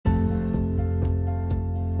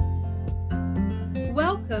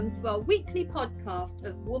welcome to our weekly podcast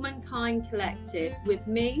of Womankind Collective with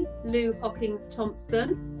me, Lou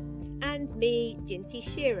Hockings-Thompson. And me, Jinty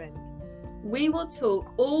Sheeran. We will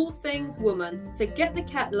talk all things woman, so get the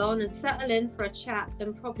kettle on and settle in for a chat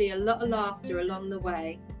and probably a lot of laughter along the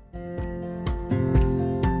way.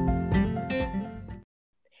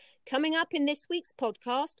 Coming up in this week's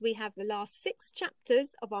podcast, we have the last 6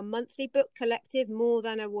 chapters of our monthly book collective, More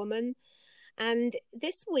Than a Woman. And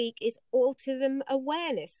this week is Autism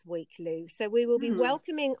Awareness Week, Lou. So we will be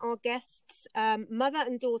welcoming our guests, mother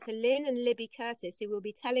and daughter Lynn and Libby Curtis, who will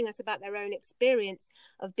be telling us about their own experience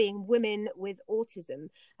of being women with autism,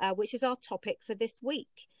 which is our topic for this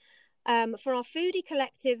week. For our foodie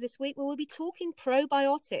collective this week, we will be talking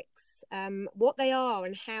probiotics, what they are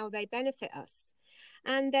and how they benefit us.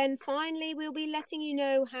 And then finally, we'll be letting you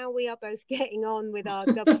know how we are both getting on with our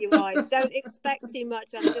WIs. Don't expect too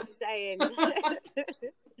much, I'm just saying.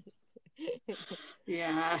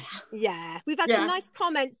 Yeah. We've had some nice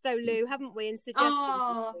comments though, Lou, haven't we, and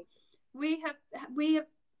suggestions this week. We have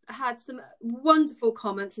had some wonderful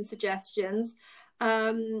comments and suggestions. We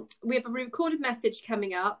have a recorded message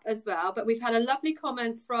coming up as well, but we've had a lovely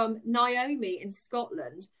comment from Naomi in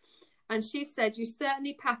Scotland. And she said, you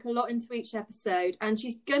certainly pack a lot into each episode. And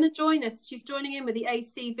she's going to join us. She's joining in with the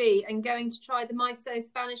ACV and going to try the Miso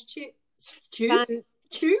Spanish stew.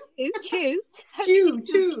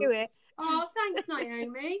 Oh, thanks,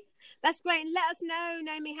 Naomi. That's great. And let us know,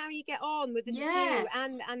 Naomi, how you get on with the stew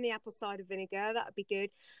and the apple cider vinegar. That would be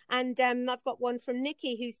good. And I've got one from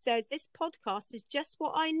Nikki who says, this podcast is just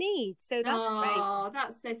what I need. So that's great. Oh,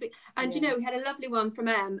 that's so sweet. And, you know, we had a lovely one from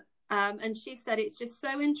Em. And she said, it's just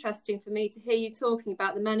so interesting for me to hear you talking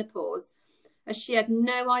about the menopause, as she had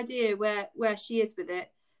no idea where she is with it.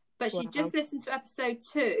 But she just listened to episode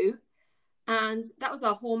 2, and that was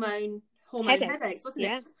our hormone headaches, wasn't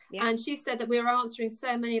it? Yeah. And she said that we were answering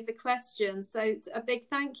so many of the questions. So it's a big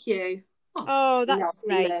thank you. Oh, that's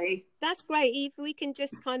lovely. Great. That's great. If we can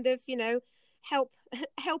just kind of, you know, help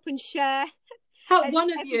and share. Help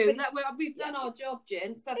one of you. We've done our job,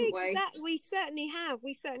 gents, haven't we? Exactly. We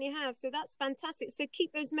certainly have. So that's fantastic. So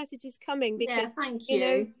keep those messages coming, because thank you. You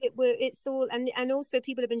know, it's all, and also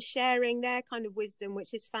people have been sharing their kind of wisdom,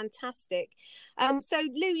 which is fantastic. So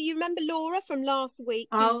Lou, you remember Laura from last week?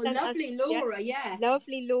 Oh, lovely Laura, yeah.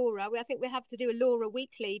 Lovely Laura. I think we'll have to do a Laura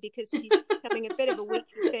weekly, because she's becoming a bit of a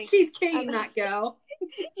weekly thing. She's keen, that girl.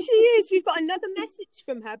 She is. We've got another message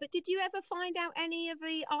from her. But did you ever find out any of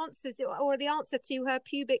the answers, or the answer to her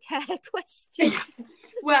pubic hair question?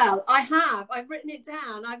 Well, I have. I've written it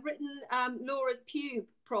down. I've written Laura's pube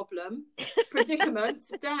predicament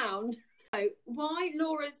down. So, why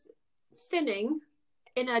Laura's thinning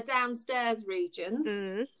in her downstairs regions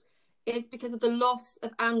is because of the loss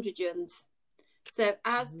of androgens. So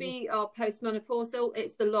as we are postmenopausal,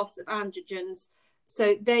 it's the loss of androgens.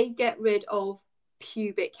 So they get rid of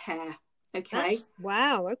pubic hair. Okay.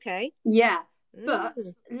 Wow. Okay. Yeah. But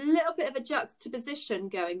a little bit of a juxtaposition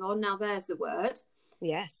going on. Now there's a word.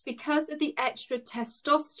 Yes. Because of the extra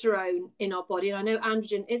testosterone in our body, and I know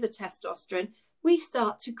androgen is a testosterone, we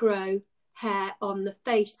start to grow hair on the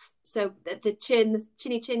face. So the chin, the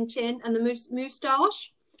chinny chin, and the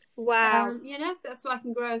moustache. Wow. You know, so that's why I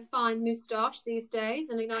can grow a fine moustache these days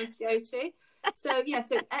and a nice goatee. So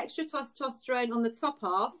extra testosterone on the top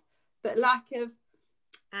half, but lack of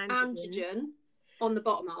androgen on the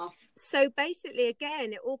bottom half. So basically,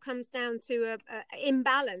 again, it all comes down to a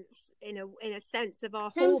imbalance in a sense of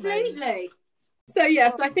our hormones. Completely. So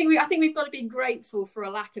yes, I think we've got to be grateful for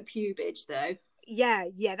a lack of pubage, though. Yeah,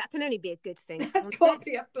 that can only be a good thing. That's got to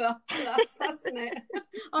be a plus, hasn't it?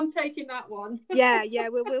 I'm taking that one. Yeah,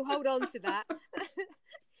 we'll hold on to that.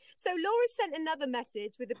 So Laura sent another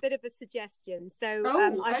message with a bit of a suggestion. So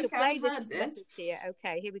I shall play this message here.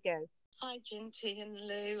 Okay, here we go. Hi, Jinty and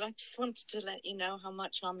Lou. I just wanted to let you know how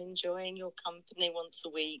much I'm enjoying your company once a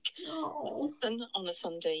week. Often on a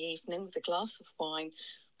Sunday evening with a glass of wine,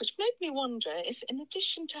 which made me wonder if, in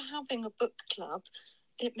addition to having a book club,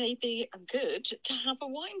 it may be good to have a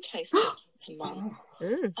wine tasting once a month.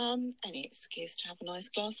 Any excuse to have a nice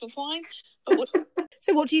glass of wine. But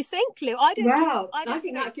so what do you think, Lou? I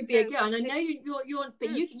think that could be a good. And I know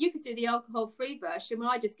you could do the alcohol-free version where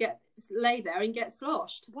I just lay there and get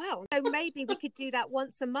sloshed. Wow. So maybe we could do that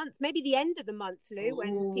once a month. Maybe the end of the month, Lou,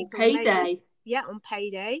 when people payday. On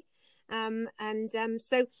payday.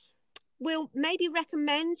 So we'll maybe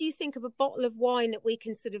recommend, you think of a bottle of wine that we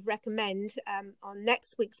can sort of recommend on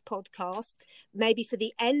next week's podcast, maybe for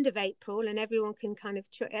the end of April, and everyone can kind of,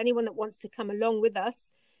 anyone that wants to come along with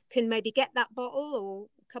us can maybe get that bottle or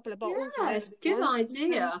a couple of bottles. Yeah, good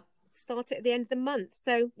idea. Start it at the end of the month.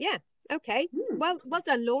 So, yeah. Okay. Well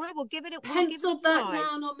done, Laura. We'll give it a Pencil that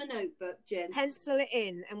down on my notebook, Jen. Pencil it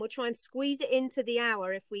in, and we'll try and squeeze it into the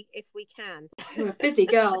hour if we can. We're busy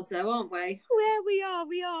girls, though, aren't we? Well,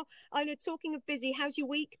 we are. I know. Talking of busy, how's your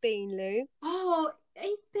week been, Lou? Oh,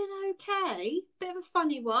 it's been okay. Bit of a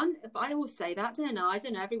funny one, but I always say that, don't I? I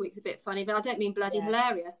don't know. Every week's a bit funny, but I don't mean bloody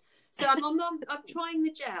hilarious. So I'm trying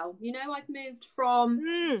the gel. You know, I've moved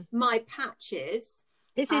from my patches.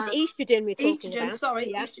 This is estrogen we're talking about.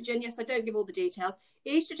 Estrogen. Yes, I don't give all the details.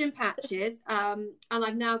 Estrogen patches, and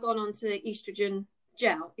I've now gone on to estrogen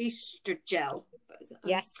gel.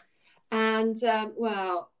 Yes. And,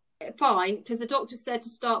 fine, because the doctor said to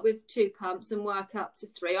start with 2 pumps and work up to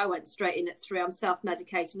 3. I went straight in at 3. I'm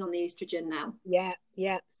self-medicating on the estrogen now. Yeah.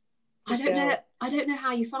 I don't know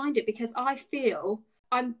how you find it, because I feel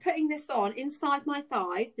I'm putting this on inside my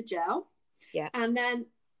thighs, the gel. Yeah. And then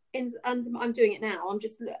I'm doing it now. I'm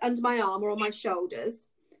just under my arm or on my shoulders,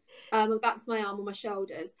 on the backs of my arm or my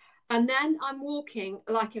shoulders. And then I'm walking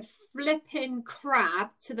like a flipping crab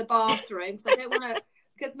to the bathroom, because I don't want to,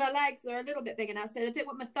 because my legs are a little bit bigger now, so I don't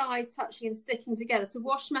want my thighs touching and sticking together, to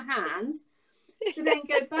wash my hands, to then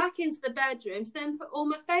go back into the bedroom, to then put all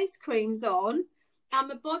my face creams on and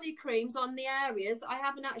my body creams on the areas I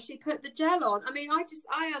haven't actually put the gel on. I mean, I'm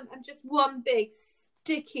just one big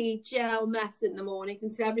sticky gel mess in the mornings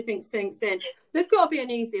until everything sinks in. There's got to be an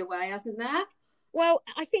easier way, hasn't there? Well,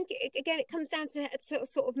 I think, again, it comes down to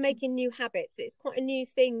sort of making new habits. It's quite a new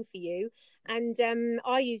thing for you. And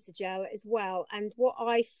I use the gel as well. And what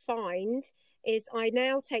I find is I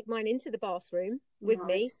now take mine into the bathroom with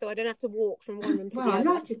me, so I don't have to walk from one room to the other. I'm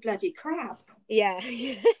like a bloody crab. Yeah.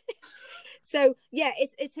 So yeah,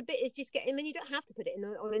 it's a bit. It's just getting. I mean, you don't have to put it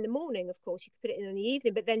in the morning. Of course, you can put it in the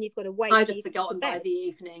evening, but then you've got to wait. I'd have forgotten by the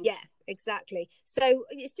evening. Yeah, exactly. So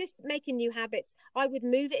it's just making new habits. I would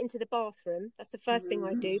move it into the bathroom. That's the first thing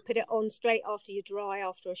I do. Put it on straight after you dry,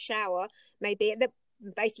 after a shower, maybe.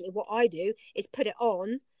 Basically, what I do is put it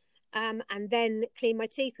on, and then clean my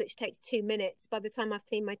teeth, which takes 2 minutes. By the time I've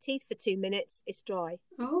cleaned my teeth for 2 minutes, it's dry.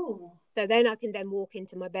 Oh. So then I can then walk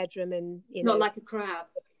into my bedroom and not like a crab.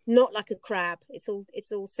 Not like a crab. It's all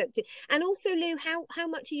soaked in. And also, Lou, how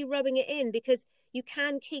much are you rubbing it in? Because you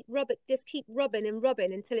can keep rubbing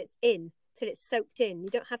until it's in, till it's soaked in. You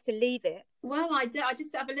don't have to leave it. Well, I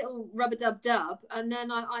just have a little rub-a-dub, and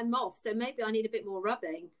then I'm off. So maybe I need a bit more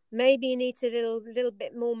rubbing. Maybe you need a little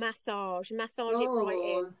bit more massage it right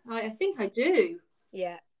in. I think I do.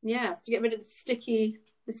 Yeah. Yeah, to get rid of the sticky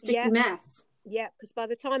mess. Yeah, because by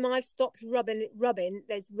the time I've stopped rubbing,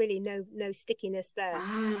 there's really no stickiness there.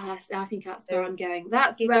 I think that's where I'm going.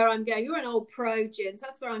 Where I'm going. You're an old pro, Jins.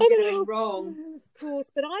 That's where I'm going wrong. Of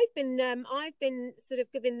course, but I've been sort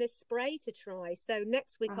of giving this spray to try. So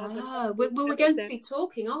next week we're going to be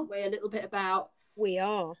talking, aren't we, a little bit about. We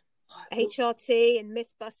are HRT and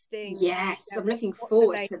myth busting. Yes, I'm looking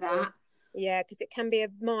forward to that. Yeah, because it can be a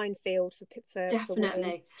minefield for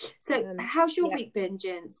definitely. So, how's your week been,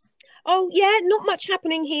 Jins? Oh yeah, not much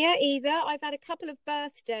happening here either. I've had a couple of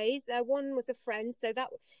birthdays. One was a friend, so that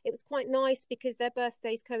it was quite nice because their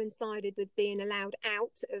birthdays coincided with being allowed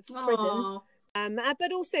out of prison.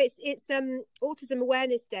 But also it's Autism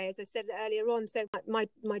Awareness Day, as I said earlier on. So my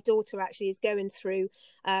daughter actually is going through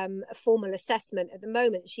a formal assessment at the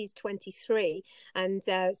moment. She's 23, and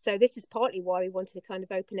so this is partly why we wanted to kind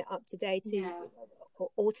of open it up today to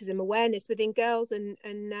autism awareness within girls and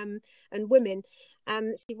women.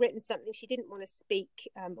 She's written something. She didn't want to speak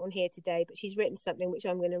on here today, but she's written something which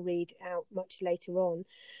I'm going to read out much later on.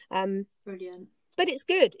 Brilliant. But it's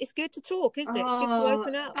good. It's good to talk, isn't it? It's good to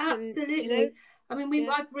open up. Absolutely. And, I mean,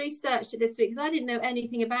 I've researched it this week because I didn't know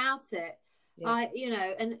anything about it. Yeah.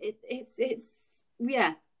 And it's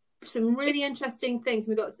some really interesting things.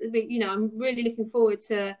 I'm really looking forward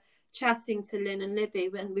to chatting to Lynn and Libby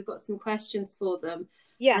when we've got some questions for them.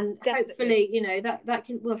 Yeah, and definitely. hopefully, that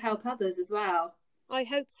will help others as well. I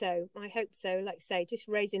hope so. Like I say, just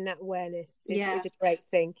raising that awareness is a great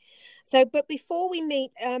thing. So, but before we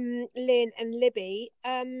meet Lynn and Libby,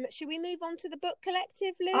 should we move on to the book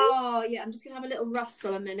collective, Lou? Oh, yeah. I'm just going to have a little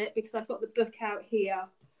rustle a minute because I've got the book out here.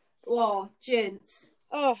 Oh, Jints.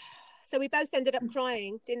 Oh, so we both ended up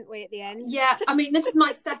crying, didn't we, at the end? Yeah. I mean, this is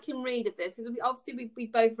my second read of this because we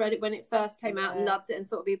both read it when it first came out and loved it and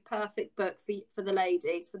thought it'd be a perfect book for the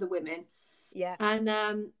ladies, for the women. Yeah. And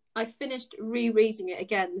I finished rereading it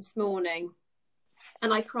again this morning,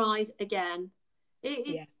 and I cried again.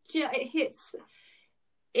 It hits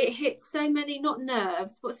so many, not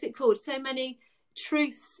nerves, what's it called? So many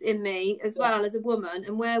truths in me as well as a woman,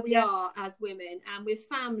 and where we are as women, and with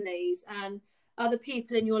families and other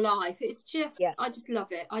people in your life. It's just, I just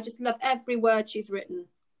love it. I just love every word she's written.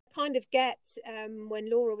 kind of get when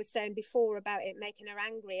Laura was saying before about it making her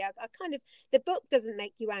angry. I kind of, the book doesn't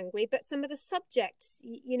make you angry, but some of the subjects,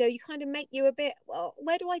 you know, you kind of make you a bit, well,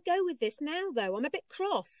 where do I go with this now though? I'm a bit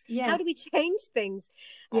cross. Yeah. How do we change things?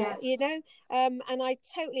 Yeah. You know, and I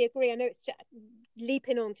totally agree. I know it's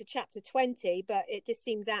leaping on to chapter 20, but it just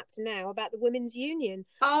seems apt now about the Women's Union.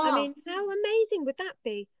 I mean, how amazing would that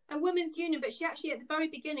be? A women's union, but she actually at the very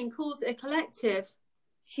beginning calls it a collective.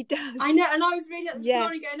 She does. I know, and I was reading it this Yes.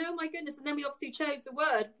 morning going, oh my goodness, and then we obviously chose the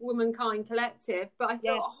word Womankind Collective, but I thought,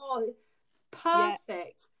 Yes. oh,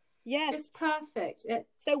 perfect. Yes. It's perfect.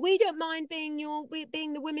 So we don't mind being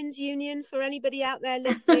the Women's Union for anybody out there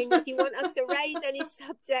listening. If you want us to raise any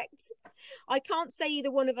subject, I can't say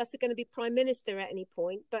either one of us are going to be Prime Minister at any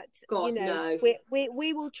point, but God, you know, no.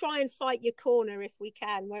 we will try and fight your corner if we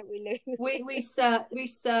can, won't we, Lou? we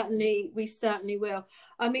certainly will.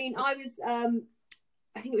 I mean, I was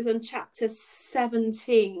I think it was on chapter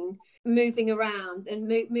 17, moving around and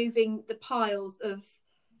moving the piles of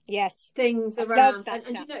things around, and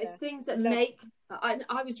you know, it's things that make.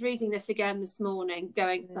 I was reading this again this morning,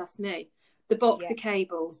 going, "That's me." The box of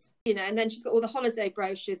cables, you know, and then she's got all the holiday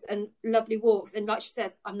brochures and lovely walks, and like she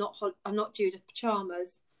says, I'm not Judith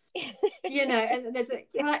Chalmers, you know. And there's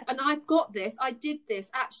and I've got this. I did this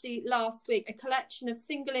actually last week, a collection of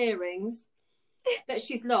single earrings that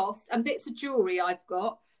she's lost and bits of jewellery I've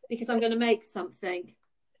got because I'm going to make something.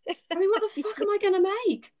 I mean, what the fuck am I going to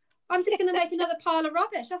make? I'm just going to make another pile of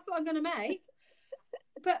rubbish. That's what I'm going to make.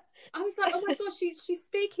 But I was like, oh my gosh, she's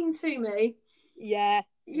speaking to me. Yeah,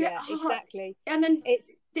 exactly. And then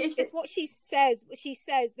it's what she says. She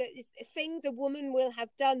says that it's things a woman will have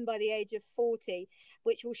done by the age of 40,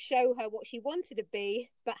 which will show her what she wanted to be,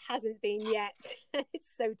 but hasn't been yet.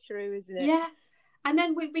 It's so true, isn't it? Yeah. And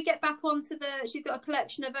then we get back onto she's got a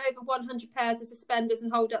collection of over 100 pairs of suspenders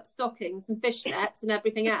and hold-up stockings and fishnets and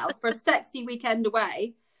everything else for a sexy weekend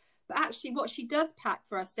away. But actually what she does pack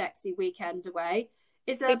for a sexy weekend away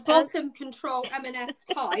is a bottom control M&S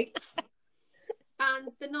tights and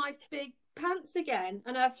the nice big pants again,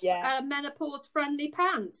 and a menopause-friendly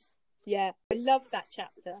pants. Yeah, I love that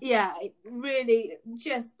chapter. Yeah, it really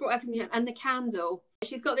just brought everything home. And the candle.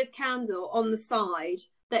 She's got this candle on the side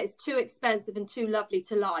that is too expensive and too lovely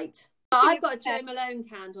to light. But I've got a Jo Malone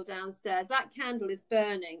candle downstairs. That candle is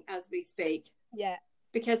burning as we speak. Yeah.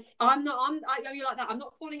 Because I know you like that. I'm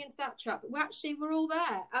not falling into that trap. But we're all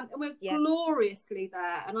there. And we're gloriously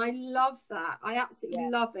there. And I love that. I absolutely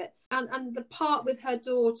love it. And the part with her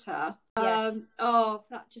daughter,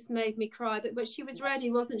 that just made me cry. But she was ready,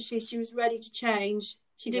 wasn't she? She was ready to change.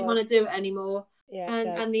 She didn't want to do it anymore. Yeah,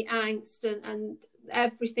 and the angst and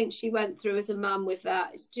everything she went through as a mum with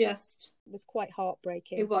that, it was quite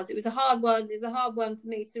heartbreaking. It was a hard one. It was a hard one for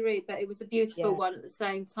me to read, but it was a beautiful one at the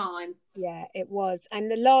same time. Yeah, it was.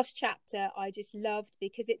 And the last chapter I just loved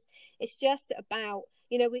because it's just about,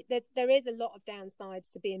 you know, there is a lot of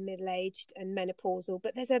downsides to being middle-aged and menopausal,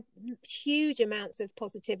 but there's a huge amounts of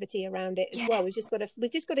positivity around it as well. We've just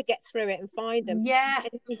got to get through it and find them. Yeah.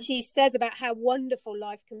 And she says about how wonderful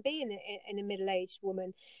life can be in a middle-aged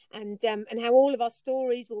woman, and how all of our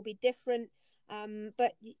stories will be different.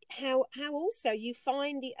 But how also you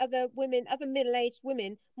find the other middle-aged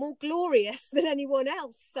women more glorious than anyone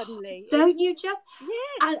else suddenly. Don't you just?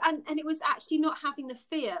 Yeah. And it was actually not having the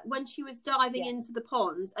fear when she was diving into the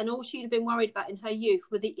pond, and all she'd have been worried about in her youth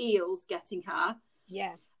were the eels getting her.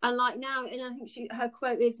 Yeah. And like now, and I think her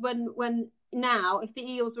quote is when now if the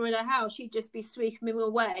eels were in her house, she'd just be sweeping them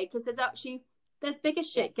away because there's bigger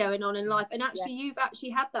shit going on in life, and actually you've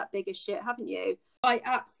actually had that bigger shit, haven't you? I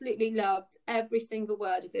absolutely loved every single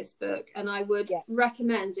word of this book, and I would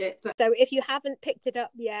recommend it. So if you haven't picked it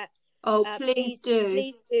up yet, please do.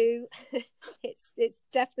 Please do. It's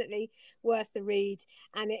definitely worth the read.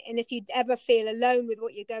 And if you ever feel alone with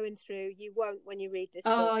what you're going through, you won't when you read this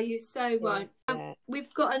book. Oh, you so won't.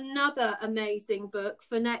 We've got another amazing book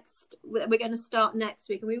for next. We're going to start next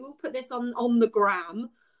week, and we will put this on the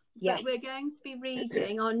gram. Yes. But we're going to be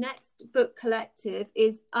reading, our next book collective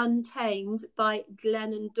is Untamed by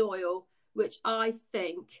Glennon Doyle, which I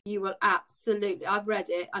think you will absolutely, I've read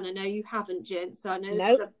it and I know you haven't, Jin, so I know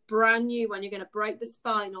this is a brand new one. You're going to break the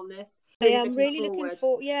spine on this. I'm really looking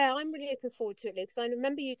forward. Yeah, I'm really looking forward to it, Luke, because I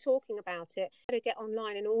remember you talking about it. I had to get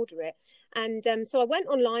online and order it, and so I went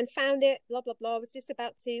online, found it, blah blah blah. I was just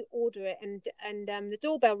about to order it, and the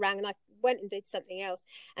doorbell rang, and I went and did something else,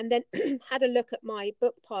 and then had a look at my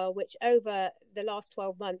book pile, which over the last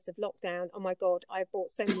 12 months of lockdown, oh my god, I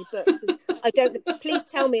bought so many books. I don't. Please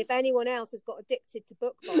tell me if anyone else has got addicted to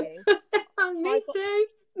book buying. Me too.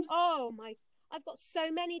 Oh my. I've got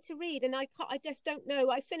so many to read, and I just don't know.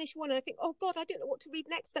 I finish one and I think, oh God, I don't know what to read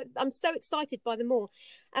next. So I'm so excited by them all.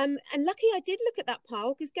 And lucky I did look at that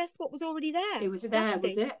pile, because guess what was already there? It was there,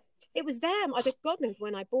 was it? It was there. God knows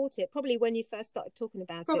when I bought it. Probably when you first started talking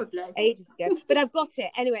about Probably. it ages ago. But I've got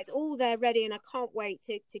it anyway. It's all there, ready, and I can't wait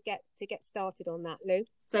to get started on that, Lou.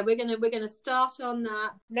 So we're gonna start on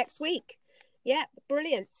that next week. Yeah,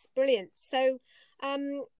 brilliant. So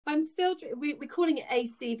I'm still we're calling it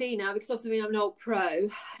ACV now, because obviously I'm an old pro.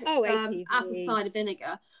 ACV. Apple cider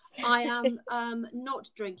vinegar. I am not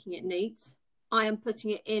drinking it neat. I am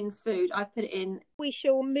putting it in food. I've put it in. We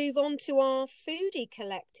shall move on to our foodie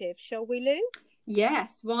collective, shall we, Lou?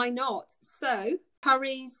 Yes, why not? So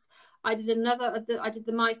curries. I did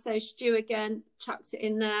the miso stew again. Chucked it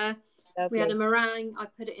in there. Lovely. We had a meringue. I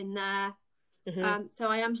put it in there. Mm-hmm. So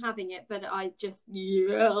I am having it, but I just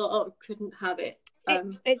couldn't have it.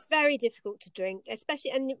 It's very difficult to drink,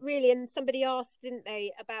 especially, and somebody asked, didn't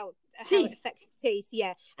they, about how it affects your teeth.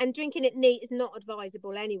 Yeah, and drinking it neat is not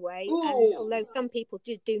advisable anyway. And although some people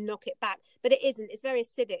do knock it back, but it isn't. It's very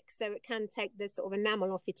acidic, so it can take the sort of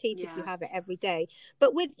enamel off your teeth if you have it every day.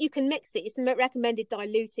 But you can mix it. It's recommended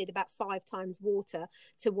diluted about 5 times water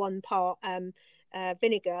to 1 part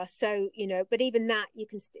vinegar. So but even that, you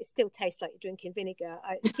can it still tastes like you're drinking vinegar.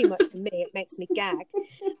 It's too much for me. It makes me gag.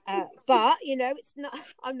 But it's not.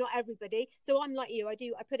 I'm not everybody. So I'm like you. I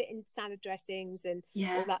put it in salad dressings and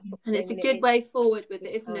all that sort of and thing. it's a good way forward with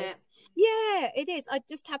it, isn't it? Yeah, it is. I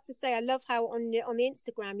just have to say, I love how on the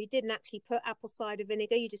Instagram you didn't actually put apple cider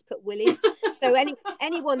vinegar. You just put Willie's. So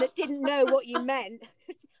anyone that didn't know what you meant,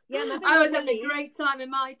 I was having a great time in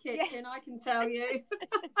my kitchen. Yeah. I can tell you.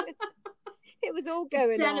 It was all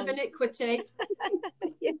going Den on. of iniquity.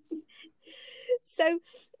 Yeah. So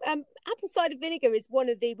apple cider vinegar is one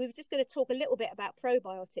of we were just going to talk a little bit about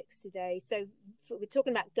probiotics today. So we're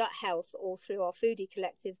talking about gut health all through our foodie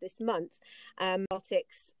collective this month.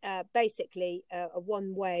 Probiotics basically are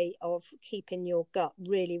one way of keeping your gut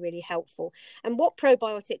really, really helpful. And what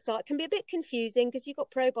probiotics are, it can be a bit confusing, because you've got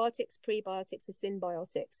probiotics, prebiotics and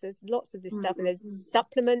symbiotics. There's lots of this stuff, and there's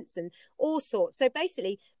supplements and all sorts. So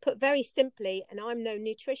basically, put very simply, and I'm no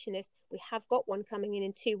nutritionist, we have got one coming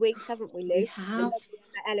in 2 weeks, haven't we, Lou? We have.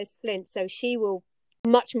 Ellis Flint, so she will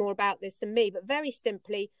much more about this than me, but very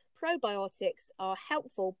simply, probiotics are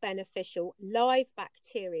helpful, beneficial live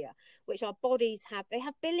bacteria which our bodies have. They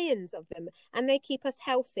have billions of them, and they keep us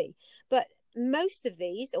healthy. But most of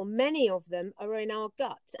these, or many of them, are in our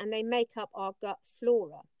gut, and they make up our gut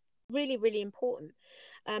flora. Really, really important.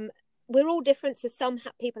 We're all different, so some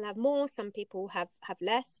people have more, some people have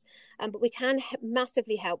less, but we can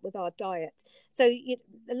massively help with our diet. So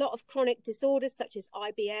a lot of chronic disorders such as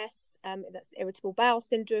IBS, that's irritable bowel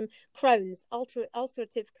syndrome, Crohn's,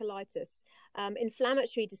 ulcerative colitis,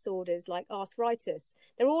 inflammatory disorders like arthritis,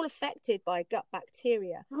 they're all affected by gut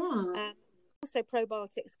bacteria. Also,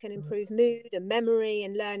 probiotics can improve mood and memory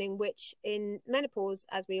and learning, which in menopause,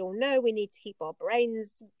 as we all know, we need to keep our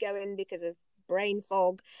brains going because of brain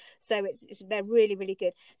fog. So they're really, really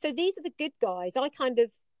good. So these are the good guys. I kind of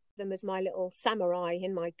them as my little samurai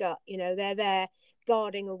in my gut. They're there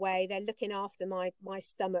guarding away. They're looking after my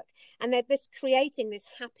stomach, and they're just creating this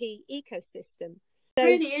happy ecosystem. So,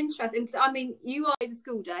 really interesting. I mean, you are a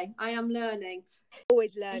school day. I am learning.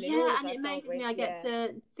 Always learning. Yeah, and it amazes me. I get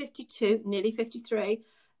to 52, nearly 53,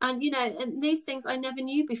 and and these things I never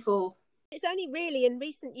knew before. It's only really in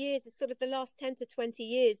recent years, it's sort of the last 10 to 20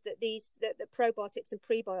 years that the probiotics and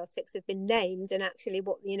prebiotics have been named, and actually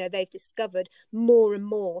what they've discovered more and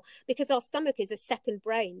more, because our stomach is a second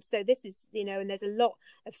brain. So this is and there's a lot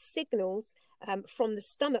of signals from the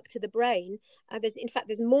stomach to the brain.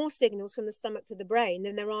 There's more signals from the stomach to the brain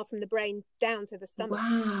than there are from the brain down to the stomach.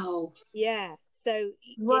 Wow. Yeah. So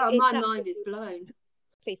my mind is blown.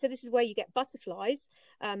 So this is where you get butterflies,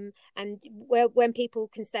 and when people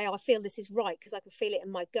can say, I feel this is right because I can feel it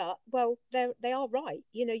in my gut. Well, they are right.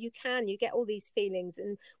 You get all these feelings,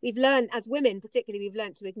 and we've learned as women, particularly, we've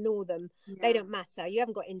learned to ignore them. Yeah. They don't matter. You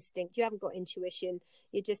haven't got instinct. You haven't got intuition.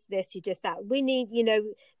 You're just this. You're just that. We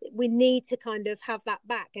need to kind of have that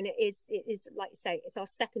back, and it is like you say, it's our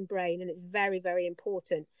second brain, and it's very, very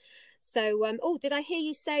important. So, did I hear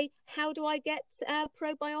you say, how do I get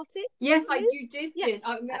probiotics? Yes, you did. Yeah.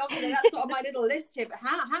 I mean, obviously, that's not on my little list here, but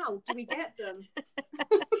how do we get them?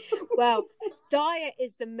 Well, diet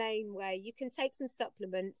is the main way. You can take some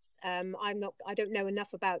supplements. I don't know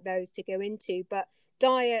enough about those to go into, but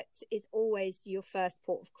diet is always your first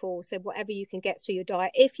port of call. So whatever you can get through your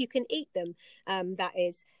diet, if you can eat them, that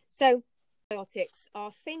is. So probiotics are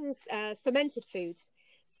things, fermented foods.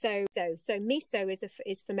 So miso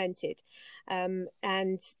is fermented,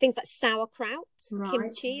 and things like sauerkraut, Right.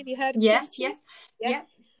 kimchi. Have you heard of Yes, kimchi? yes. Yeah.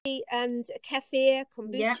 Yep. And kefir,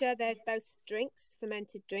 kombucha, Yep. they're both drinks,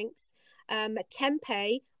 fermented drinks.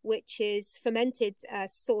 Tempeh, which is fermented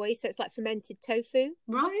soy, so it's like fermented tofu.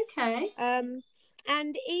 Right, okay.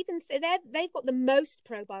 And even they've got the most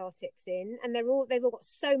probiotics in, and they've all got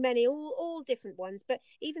so many, all different ones. But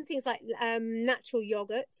even things like natural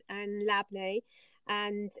yogurt and labneh,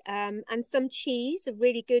 and some cheese are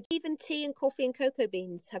really good. Even tea and coffee and cocoa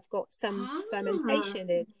beans have got some fermentation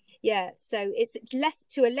in. Yeah, so it's less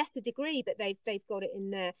to a lesser degree, but they've got it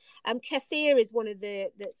in there. Kefir is one of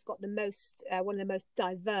the most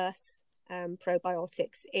diverse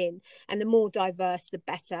probiotics in, and the more diverse the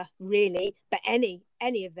better, really. But any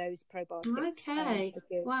of those probiotics are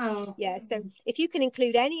good. Wow. Yeah, so if you can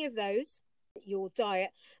include any of those in your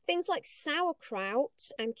diet, things like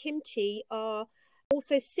sauerkraut and kimchi are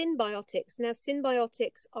also symbiotics. Now,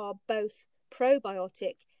 symbiotics are both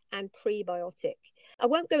probiotic and prebiotic. I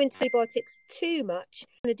won't go into prebiotics too much.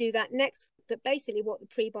 I'm going to do that next. But basically what the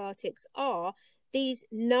prebiotics are, these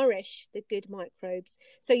nourish the good microbes.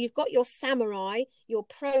 So you've got your samurai, your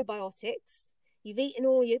probiotics. You've eaten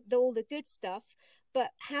all the good stuff.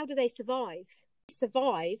 But how do they survive? They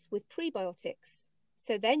survive with prebiotics.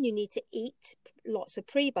 So then you need to eat lots of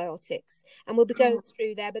prebiotics, and we'll be going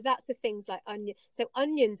through there. But that's the things like onion. So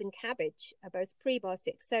onions and cabbage are both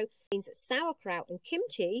prebiotics. So it means that sauerkraut and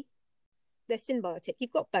kimchi, they're symbiotic.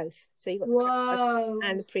 You've got both. So you've got the probiotics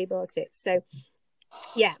and the prebiotics. So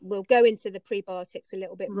yeah, we'll go into the prebiotics a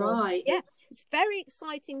little bit more. Right. Yeah, it's very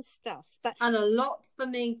exciting stuff. And a lot for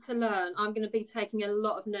me to learn. I'm going to be taking a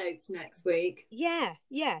lot of notes next week. Yeah,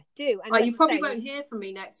 do. And you probably won't hear from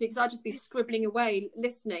me next week because I'll just be scribbling away,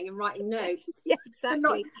 listening and writing notes. Yeah,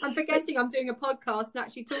 exactly. I'm forgetting I'm doing a podcast and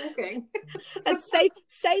actually talking. And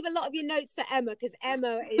save a lot of your notes for Emma, because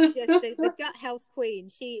Emma is just the gut health queen.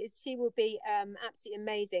 She will be absolutely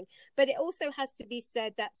amazing. But it also has to be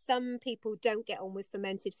said that some people don't get on with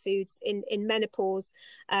fermented foods in menopause.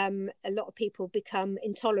 A lot of people become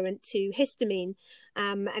intolerant to histamine,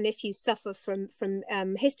 and if you suffer from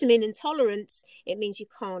histamine intolerance, it means you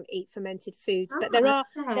can't eat fermented foods. But there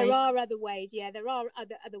are other ways. Yeah, there are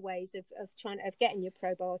other ways of getting your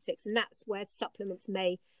probiotics, and that's where supplements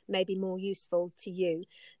may be more useful to you.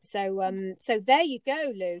 So there you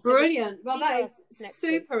go, Lou. So brilliant. Well, that is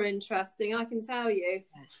super interesting, I can tell you.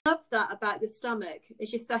 I love that about your stomach.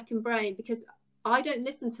 It's your second brain, because I don't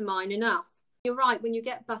listen to mine enough. You're right, when you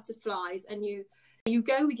get butterflies and you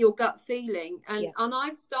go with your gut feeling, and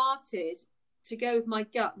I've started to go with my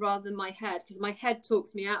gut rather than my head, because my head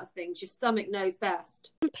talks me out of things. Your stomach knows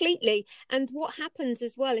best. Completely. And what happens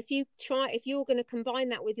as well, if you're going to combine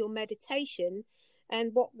that with your meditation,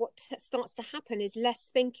 and what starts to happen is less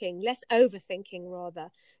overthinking rather.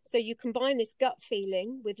 So you combine this gut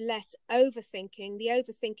feeling with less overthinking. The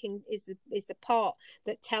overthinking is the part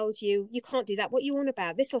that tells you can't do that. What you want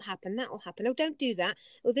about? This will happen, that will happen. Oh, don't do that.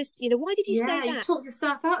 Or this, why did you say that? You talk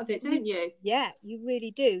yourself out of it, don't you? Yeah, you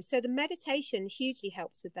really do. So the meditation hugely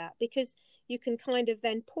helps with that, because you can kind of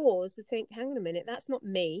then pause and think, hang on a minute, that's not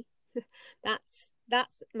me.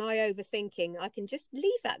 That's my overthinking. I can just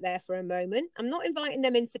leave that there for a moment. I'm not inviting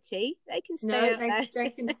them in for tea. They can stay there. They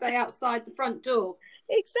can stay outside the front door.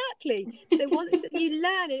 Exactly. So once you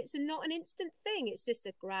learn it, it's not an instant thing. It's just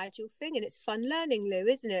a gradual thing, and it's fun learning, Lou,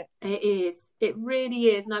 isn't it? It is. It really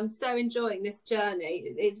is. And I'm so enjoying this journey.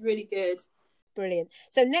 It's really good. Brilliant.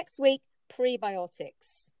 So next week,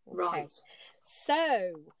 prebiotics. Okay. Right.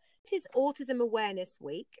 So it is Autism Awareness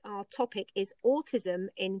Week. Our topic is autism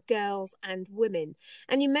in girls and women.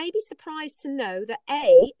 And you may be surprised to know that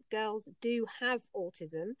A, girls do have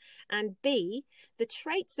autism, and B, the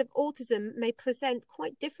traits of autism may present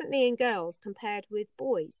quite differently in girls compared with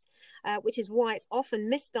boys, which is why it's often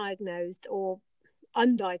misdiagnosed or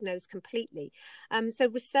undiagnosed completely. So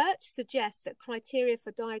research suggests that criteria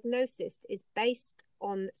for diagnosis is based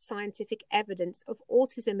on scientific evidence of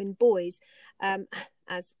autism in boys.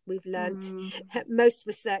 As we've learnt, most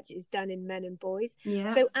research is done in men and boys.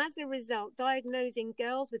 Yeah. So as a result, diagnosing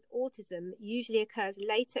girls with autism usually occurs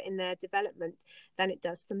later in their development than it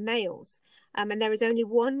does for males. And there is only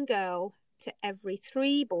one girl to every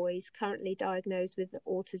 3 boys currently diagnosed with the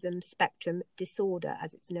autism spectrum disorder,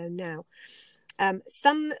 as it's known now.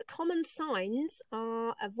 Some common signs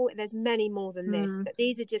are there's many more than this, but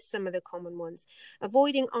these are just some of the common ones.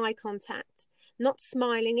 Avoiding eye contact, not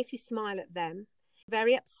smiling if you smile at them,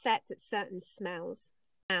 very upset at certain smells,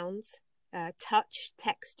 sounds, touch,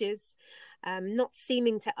 textures, not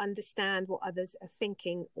seeming to understand what others are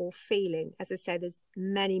thinking or feeling. As I said, there's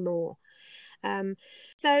many more.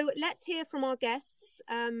 So let's hear from our guests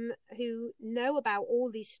who know about all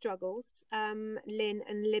these struggles, Lynn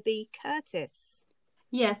and Libby Curtis.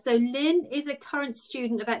 Yeah, so Lynn is a current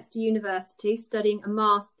student of Exeter University studying a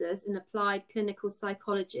master's in applied clinical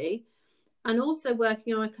psychology and also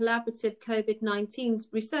working on a collaborative COVID-19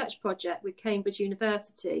 research project with Cambridge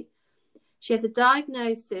University. She has a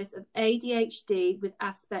diagnosis of ADHD with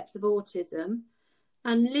aspects of autism.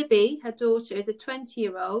 And Libby, her daughter, is a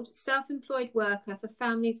 20-year-old self-employed worker for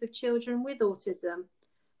families with children with autism.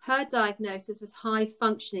 Her diagnosis was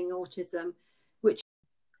high-functioning autism, which...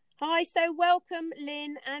 Hi, so welcome,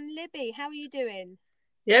 Lynn and Libby. How are you doing?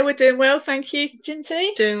 Yeah, we're doing well, thank you,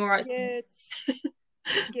 Ginty. Doing all right. Good.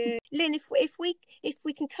 Good. Lynn, if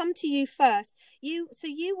we can come to you first, you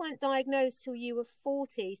weren't diagnosed till you were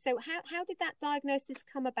 40. So how did that diagnosis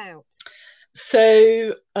come about?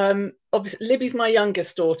 So obviously Libby's my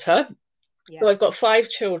youngest daughter. Yeah. So I've got 5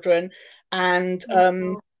 children, and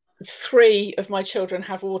 3 of my children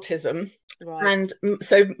have autism. Right. And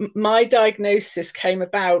so my diagnosis came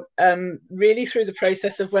about really through the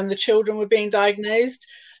process of when the children were being diagnosed.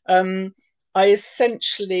 I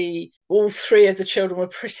essentially, all 3 of the children were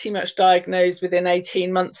pretty much diagnosed within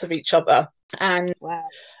 18 months of each other. And wow.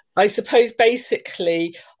 I suppose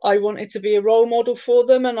basically I wanted to be a role model for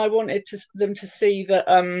them, and I wanted them to see that,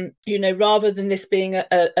 rather than this being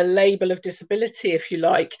a label of disability, if you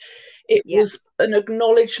like, it was an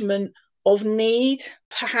acknowledgement of need,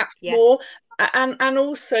 perhaps more, and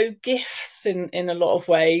also gifts in a lot of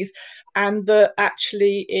ways, and that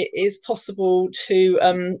actually it is possible to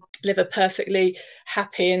live a perfectly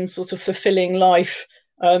happy and sort of fulfilling life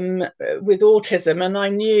with autism. And I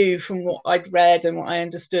knew from what I'd read and what I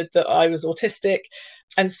understood that I was autistic,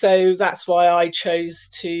 and so that's why I chose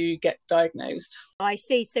to get diagnosed. I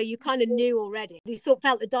see. So you kind of knew already. You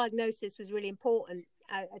felt the diagnosis was really important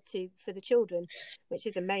for the children, which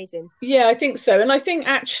is amazing. Yeah, I think so. And I think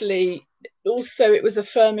actually also it was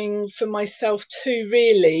affirming for myself too,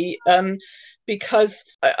 really, because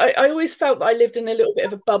I always felt that I lived in a little bit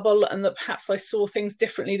of a bubble, and that perhaps I saw things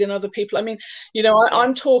differently than other people. I mean,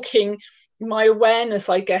 I'm talking my awareness,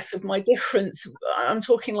 I guess, of my difference. I'm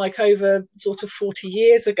talking like over sort of 40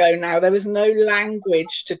 years ago now. There was no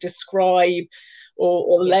language to describe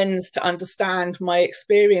or lens to understand my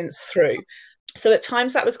experience through. So at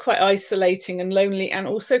times that was quite isolating and lonely, and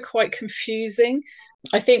also quite confusing.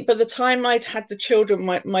 I think by the time I'd had the children,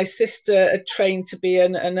 my sister had trained to be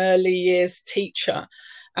an early years teacher,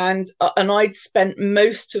 and I'd spent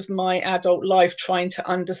most of my adult life trying to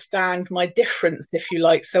understand my difference, if you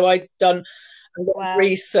like. So I'd done a lot of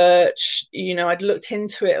research, I'd looked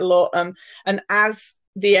into it a lot, and as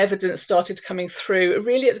the evidence started coming through,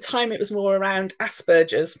 really at the time it was more around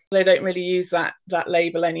Asperger's. They don't really use that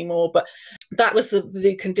label anymore, but that was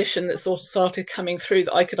the condition that sort of started coming through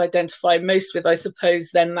that I could identify most with. I suppose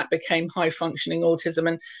then that became high functioning autism,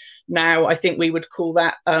 and now I think we would call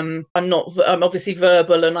that I'm obviously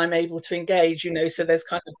verbal and I'm able to engage, so there's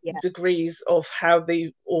kind of degrees of how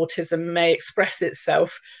the autism may express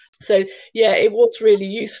itself. So it was really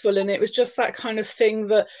useful, and it was just that kind of thing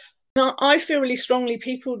that now, I feel really strongly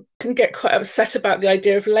people can get quite upset about the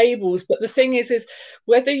idea of labels, but the thing is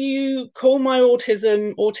whether you call my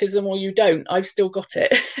autism or you don't, I've still got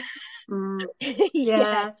it.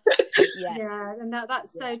 Yes. Yeah, and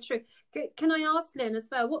that's so true. Can I ask Lynn as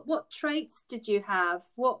well, what traits did you have?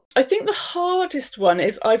 I think the hardest one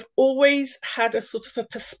is I've always had a sort of a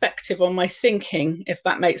perspective on my thinking, if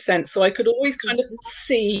that makes sense. So I could always kind of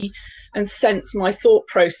see and sense my thought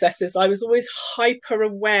processes. I was always hyper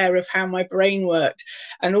aware of how my brain worked,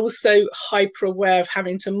 and also hyper aware of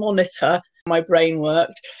having to monitor my brain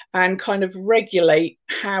worked and kind of regulate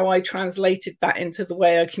how I translated that into the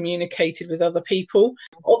way I communicated with other people.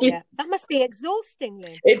 Obviously, that must be exhausting,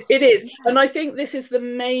 Lynn. It is. And I think this is the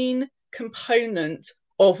main component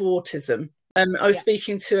of autism. I was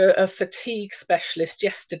speaking to a fatigue specialist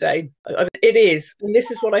yesterday. It is. And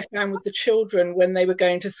this is what I found with the children when they were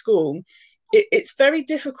going to school. It's very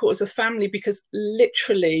difficult as a family, because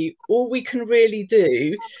literally all we can really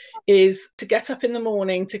do is to get up in the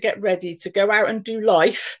morning, to get ready, to go out and do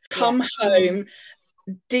life, come home,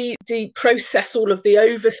 process all of the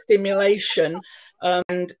overstimulation,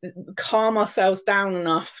 and calm ourselves down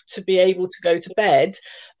enough to be able to go to bed.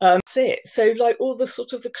 That's it. So like all the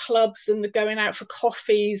sort of the clubs and the going out for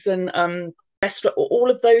coffees and restaurant,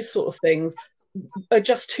 all of those sort of things are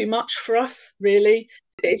just too much for us, really.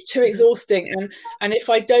 It's too exhausting, and if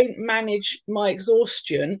I don't manage my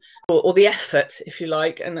exhaustion or the effort, if you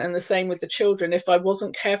like, and the same with the children, if I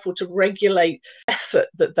wasn't careful to regulate effort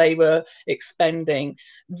that they were expending,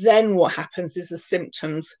 then what happens is the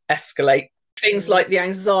symptoms escalate. things like the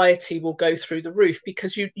anxiety will go through the roof,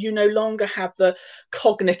 because you no longer have the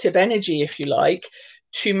cognitive energy, if you like,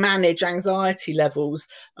 to manage anxiety levels.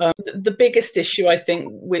 The biggest issue, I think,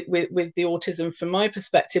 with the autism from my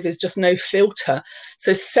perspective is just no filter.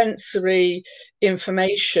 So sensory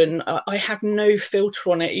information, I have no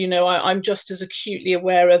filter on it. I'm just as acutely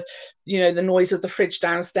aware of, the noise of the fridge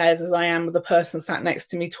downstairs as I am of the person sat next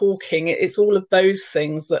to me talking. It's all of those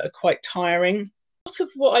things that are quite tiring. A lot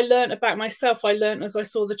of what I learned about myself, I learned as I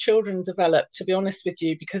saw the children develop, to be honest with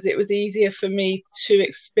you, because it was easier for me to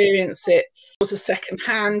experience it sort of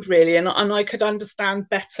secondhand, really, and I could understand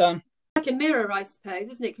better. Like a mirror, I suppose,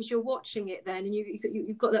 isn't it? Because you're watching it then, and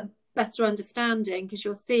you've got that better understanding because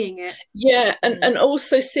you're seeing it. Yeah, and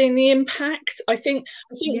also seeing the impact. I think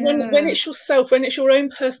when it's yourself, when it's your own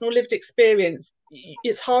personal lived experience,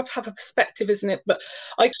 it's hard to have a perspective, isn't it? But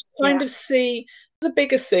I kind of see the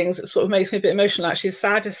biggest things that sort of makes me a bit emotional, actually, the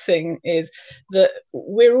saddest thing is that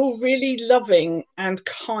we're all really loving and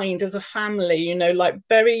kind as a family, like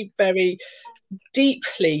very, very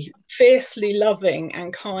deeply, fiercely loving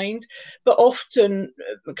and kind, but often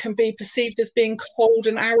can be perceived as being cold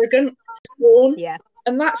and arrogant.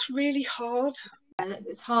 And that's really hard. And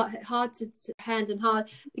it's hard to hand and hard,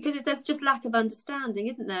 because there's just lack of understanding,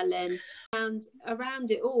 isn't there, Lynn? And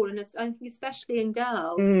around it all, and I think especially in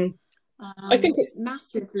girls. I think it's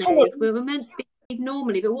massively. We're meant to be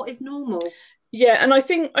normally, but what is normal? Yeah, and I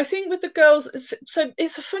think with the girls, so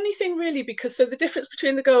it's a funny thing, really, because the difference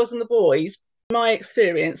between the girls and the boys, my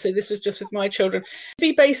experience, so this was just with my children,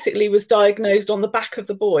 Libby basically was diagnosed on the back of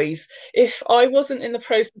the boys. If I wasn't in the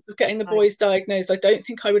process of getting the boys diagnosed, I don't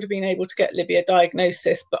think I would have been able to get Libby a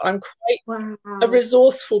diagnosis, but I'm quite a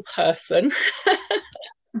resourceful person.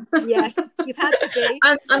 Yes, you've had to be.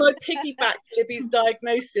 And I piggybacked Libby's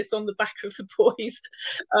diagnosis on the back of the boys.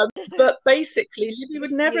 But basically, Libby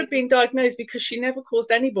would never have been diagnosed because she never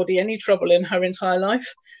caused anybody any trouble in her entire life.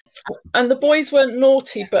 And the boys weren't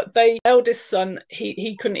naughty, but the eldest son,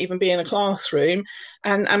 he couldn't even be in a classroom.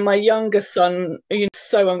 And my younger son,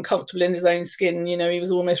 so uncomfortable in his own skin, he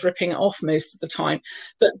was almost ripping it off most of the time.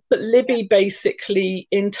 But Libby basically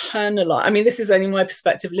internalized. I mean, this is only my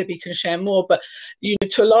perspective. Libby can share more, but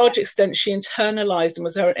to a large extent, she internalized and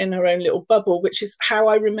was in her own little bubble, which is how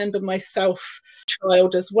I remember myself,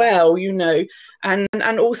 child as well.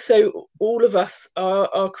 And also all of us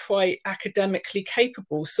are quite academically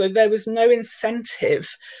capable, so there was no incentive,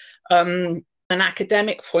 an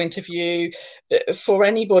academic point of view, for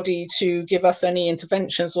anybody to give us any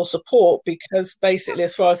interventions or support, because basically,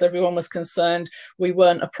 as far as everyone was concerned, we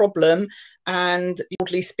weren't a problem and,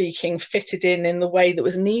 broadly speaking, fitted in the way that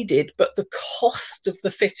was needed. But the cost of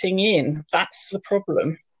the fitting in, that's the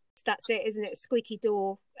problem. That's it, isn't it? Squeaky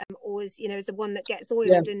door always, is the one that gets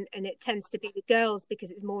oiled, and it tends to be the girls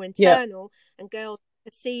because it's more internal, and girls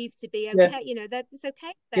perceived to be okay. It's okay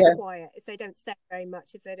if they're quiet, if they don't say very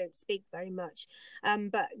much, if they don't speak very much.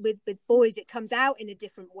 But with boys, it comes out in a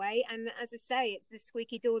different way. And as I say, it's the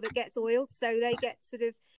squeaky door that gets oiled, so they get sort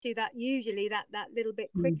of do that usually that little bit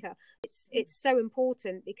quicker. It's so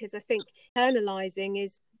important, because I think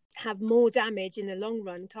internalizing have more damage in the long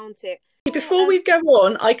run, can't it? Before we go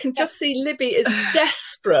on, I can just see Libby is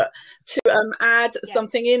desperate to add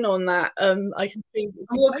something in on that. I can see.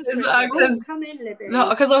 Because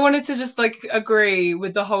I wanted to just agree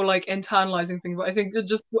with the whole internalizing thing, but I think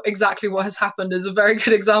just exactly what has happened is a very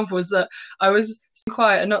good example. Is that I was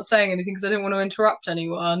quiet and not saying anything because I didn't want to interrupt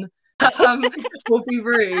anyone or be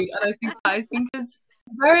rude, and I think it's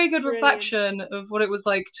a very good reflection of what it was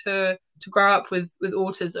like to grow up with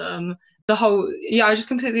autism. The whole, I just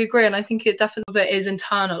completely agree, and I think it definitely is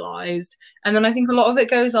internalized, and then I think a lot of it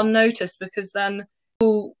goes unnoticed, because then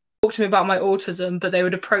people talk to me about my autism, but they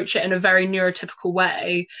would approach it in a very neurotypical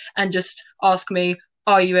way and just ask me,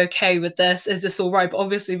 are you okay with this? Is this all right? But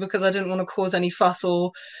obviously, because I didn't want to cause any fuss,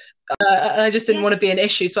 or I just didn't want to be an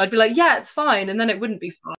issue, so I'd be like, yeah, it's fine, and then it wouldn't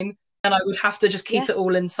be fine, and I would have to just keep it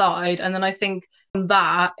all inside. And then I think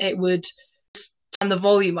that it would turn the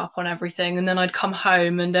volume up on everything, and then I'd come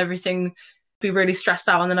home and everything be really stressed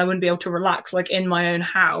out, and then I wouldn't be able to relax in my own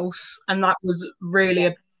house. And that was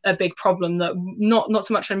really a big problem, that not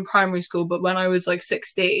so much in primary school, but when I was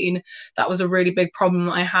 16, that was a really big problem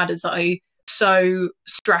that I had, is that I so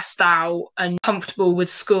stressed out and comfortable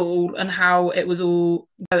with school and how it was all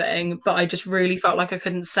going, but I just really felt like I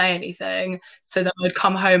couldn't say anything. So then I'd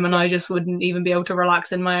come home and I just wouldn't even be able to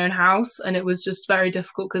relax in my own house, and it was just very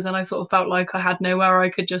difficult, because then I sort of felt like I had nowhere I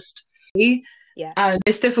could just be. Yeah. And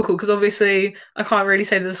it's difficult because obviously I can't really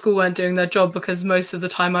say that the school weren't doing their job, because most of the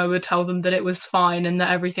time I would tell them that it was fine and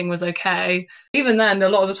that everything was okay. Even then, a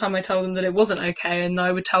lot of the time I tell them that it wasn't okay, and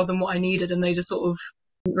I would tell them what I needed, and they just sort of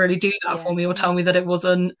didn't really do that for me, or tell me that it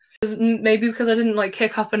wasn't. Maybe because I didn't like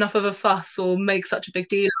kick up enough of a fuss or make such a big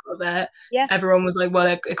deal out of it. Yeah. Everyone was like, well,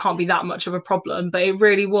 it can't be that much of a problem. But it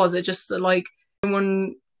really was. It just like no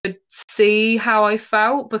one could see how I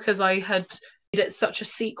felt because I had made it such a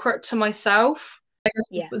secret to myself. I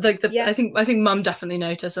guess, I think Mum definitely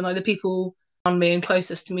noticed, and like the people around me and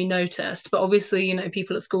closest to me noticed. But obviously, you know,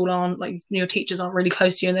 people at school aren't like, your teachers aren't really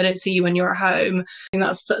close to you, and they don't see you when you're at home. I think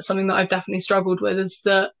that's something that I've definitely struggled with, is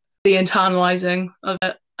that the internalizing of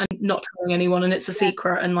it and not telling anyone, and it's a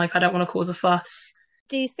secret, and like I don't want to cause a fuss.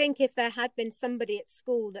 Do you think if there had been somebody at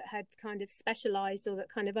school that had kind of specialised or that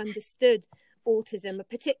kind of understood autism,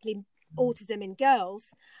 particularly autism in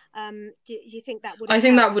girls, do you think that would have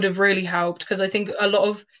helped? That would have really helped, because I think a lot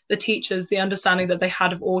of the teachers, the understanding that they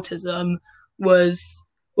had of autism was,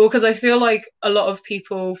 well, because I feel like a lot of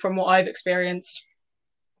people, from what I've experienced,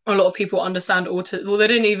 a lot of people understand autism. Well, they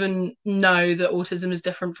didn't even know that autism is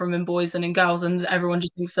different from in boys and in girls, and everyone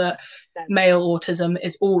just thinks that male autism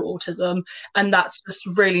is all autism, and that's just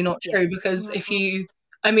really not true. Because I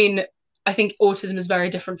think autism is very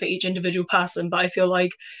different for each individual person, but I feel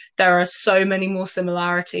like there are so many more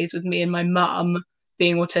similarities with me and my mum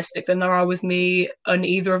being autistic than there are with me and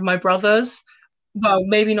either of my brothers. Well,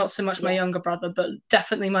 maybe not so much my younger brother, but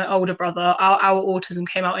definitely my older brother. Our autism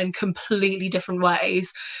came out in completely different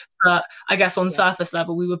ways. But I guess on surface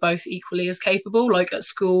level, we were both equally as capable, like at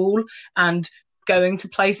school and going to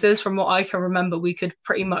places. From what I can remember, we could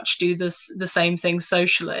pretty much do the same things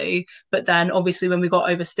socially. But then obviously when we got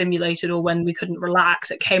overstimulated or when we couldn't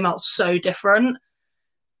relax, it came out so different.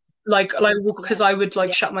 Like because I would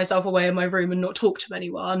shut myself away in my room and not talk to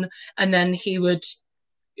anyone, and then he would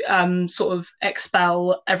sort of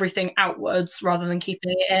expel everything outwards rather than keeping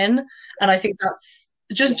it in. And I think that's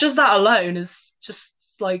just that alone is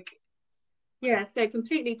just like, so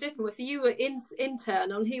completely different. So you were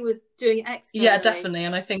internal and he was doing externally. Yeah, definitely.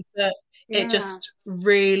 And I think that it just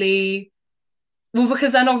really, well,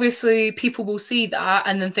 because then obviously people will see that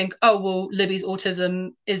and then think, oh, well, Libby's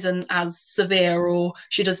autism isn't as severe, or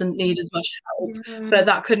she doesn't need as much help. But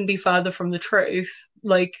that couldn't be further from the truth.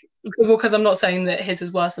 Like, because I'm not saying that his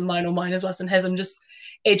is worse than mine or mine is worse than his. I'm just,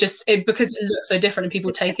 because it looks so different and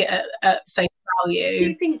people take it at face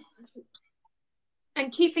value.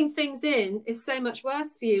 Keeping things in is so much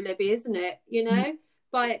worse for you, Libby, isn't it? You know,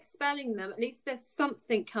 by expelling them, at least there's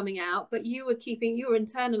something coming out, but you were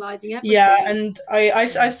internalizing everything. Yeah, and I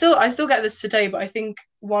still get this today, but I think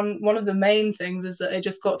one of the main things is that it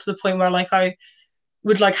just got to the point where like I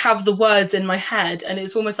would like have the words in my head, and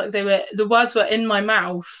it's almost like the words were in my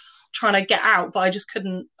mouth trying to get out, but I just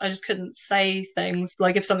couldn't say things.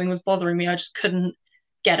 Like if something was bothering me, I just couldn't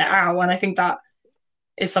get it out. And I think that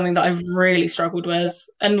is something that I've really struggled with,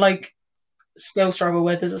 and like still struggle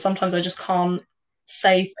with, is that sometimes I just can't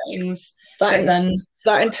say things. That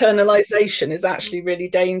internalization is actually really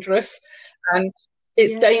dangerous, and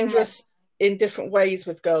it's dangerous in different ways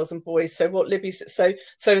with girls and boys. So what Libby, so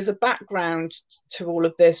as a background to all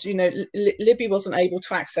of this, you know, Libby wasn't able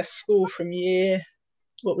to access school from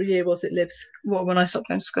what year was it, Libs? What, when I stopped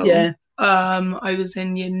going to school? Yeah. I was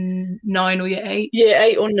in year 9 or year 8. Year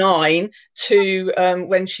 8 or 9 to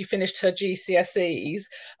when she finished her GCSEs.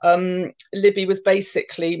 Libby was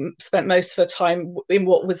basically spent most of her time in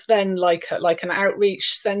what was then like an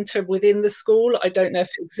outreach centre within the school. I don't know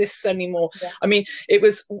if it exists anymore. Yeah. I mean,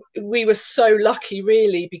 we were so lucky,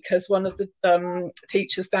 really, because one of the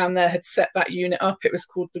teachers down there had set that unit up. It was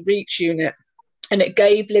called the Reach unit. And it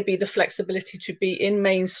gave Libby the flexibility to be in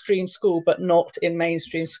mainstream school, but not in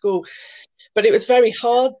mainstream school. But it was very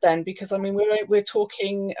hard then, because I mean, we're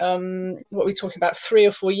talking what we're talking about 3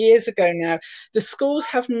 or 4 years ago now. The schools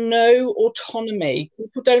have no autonomy.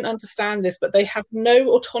 People don't understand this, but they have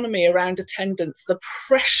no autonomy around attendance. The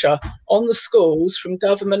pressure on the schools from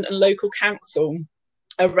government and local council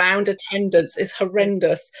around attendance is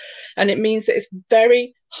horrendous, and it means that it's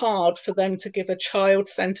very hard for them to give a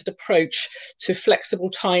child-centred approach to flexible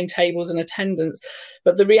timetables and attendance.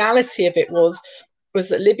 But the reality of it was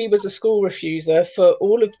that Libby was a school refuser for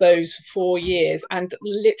all of those 4 years, and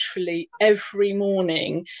literally every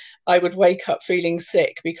morning I would wake up feeling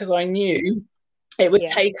sick, because I knew it would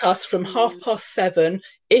take us from 7:30.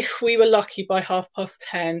 If we were lucky, by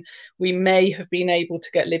 10:30, we may have been able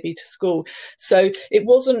to get Libby to school. So it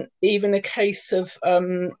wasn't even a case of,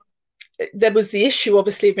 there was the issue,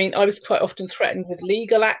 obviously. I mean, I was quite often threatened with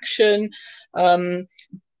legal action.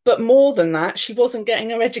 But more than that, she wasn't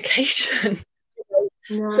getting her education.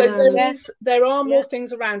 So No. there are more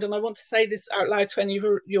things around, and I want to say this out loud to any of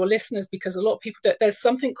your listeners, because a lot of people don't. There's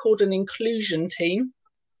something called an inclusion team,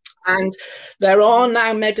 and there are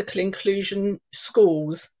now medical inclusion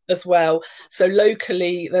schools as well. So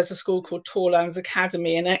locally, there's a school called Torlands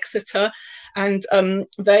Academy in Exeter, and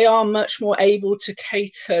they are much more able to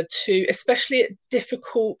cater to, especially at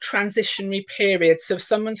difficult transitionary periods. So if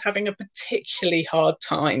someone's having a particularly hard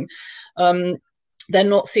time, they're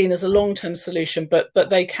not seen as a long-term solution, but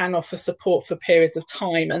they can offer support for periods of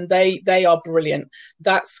time, and they are brilliant.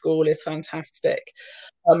 That school is fantastic.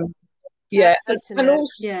 Yeah, and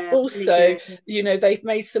also, you know, they've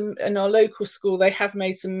made some, in our local school, they have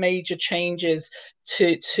made some major changes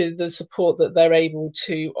to the support that they're able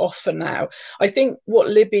to offer now. I think what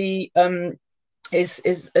Libby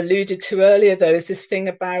is alluded to earlier, though, is this thing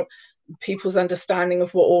about people's understanding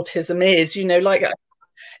of what autism is. You know, like,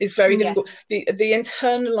 it's very difficult. The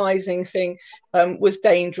internalizing thing was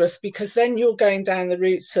dangerous, because then you're going down the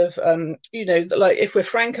routes of, you know, like, if we're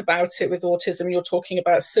frank about it, with autism, you're talking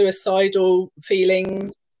about suicidal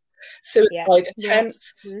feelings, suicide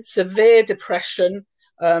attempts, severe depression,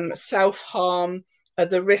 self-harm,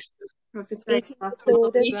 the risk of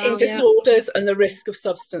eating disorders, and the risk of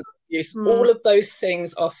substance abuse. All of those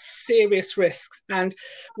things are serious risks, and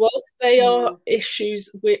whilst they are issues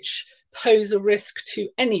which pose a risk to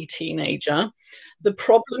any teenager, the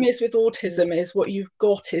problem is with autism is what you've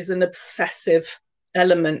got is an obsessive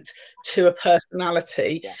element to a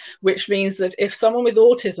personality, which means that if someone with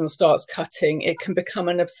autism starts cutting, it can become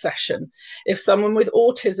an obsession. If someone with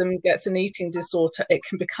autism gets an eating disorder, it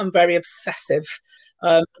can become very obsessive.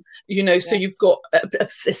 You know, so you've got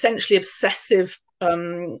essentially obsessive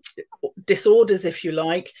disorders, if you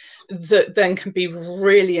like, that then can be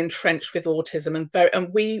really entrenched with autism.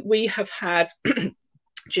 And we have had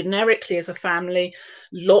generically as a family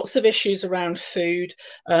lots of issues around food.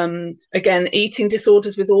 Again, eating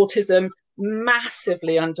disorders with autism,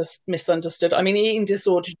 massively misunderstood. I mean, eating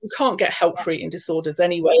disorders, you can't get help for eating disorders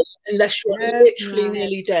anyway, unless you're literally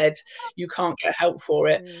nearly dead. You can't get help for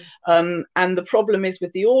it. And the problem is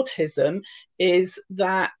with the autism is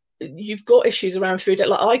that you've got issues around food.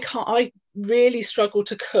 Like, I really struggle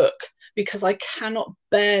to cook because I cannot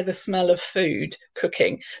bear the smell of food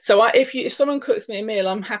cooking. So if someone cooks me a meal,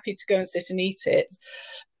 I'm happy to go and sit and eat it.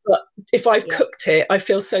 But if I've cooked it, I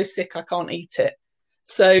feel so sick I can't eat it.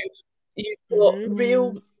 So you've got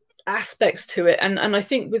real aspects to it. And I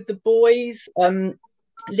think with the boys,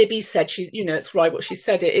 Libby said, it's right what she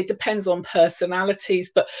said. It depends on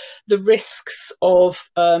personalities, but the risks of,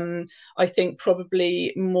 I think,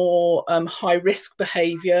 probably more high risk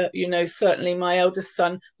behaviour. Certainly my eldest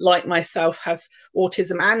son, like myself, has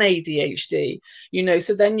autism and ADHD.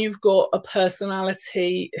 So then you've got a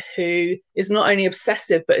personality who is not only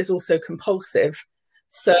obsessive but is also compulsive.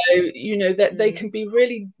 So that they can be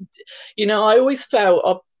really, I always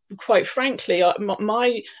felt, quite frankly,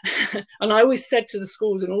 my and I always said to the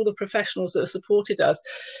schools and all the professionals that have supported us,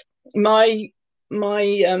 my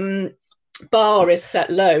bar is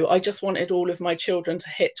set low. I just wanted all of my children to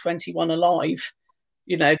hit 21 alive.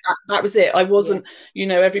 That was it. I wasn't,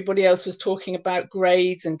 everybody else was talking about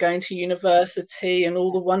grades and going to university and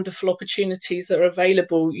all the wonderful opportunities that are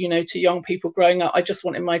available, to young people growing up. I just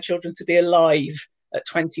wanted my children to be alive at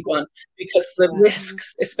 21, because the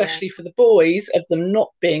risks, especially for the boys, of them not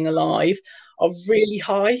being alive are really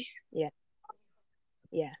high.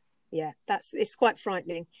 It's quite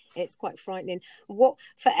frightening. It's quite frightening. What,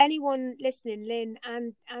 for anyone listening, Lynn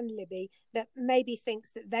and Libby, that maybe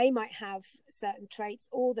thinks that they might have certain traits,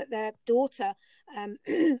 or that their daughter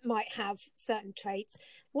might have certain traits,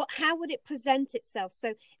 how would it present itself?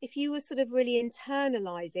 So if you were sort of really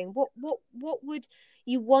internalizing, what would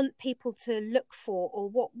you want people to look for, or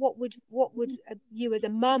what would you as a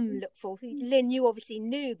mum look for? Lynn, you obviously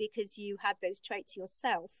knew because you had those traits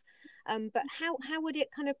yourself. But how would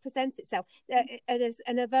it kind of present itself? As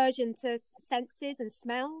an aversion to senses and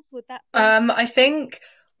smells, would that be? I think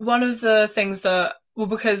one of the things that,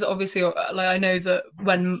 because obviously, like, I know that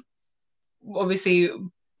when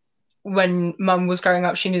mum was growing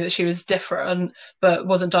up, she knew that she was different, but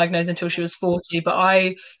wasn't diagnosed until she was 40. But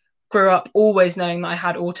I grew up always knowing that I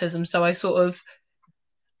had autism, so I sort of,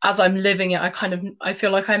 as I'm living it, I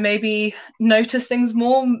feel like I maybe notice things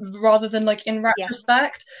more rather than like in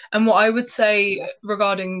retrospect. And what I would say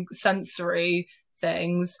regarding sensory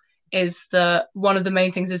things is that one of the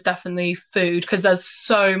main things is definitely food, because there's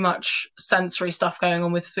so much sensory stuff going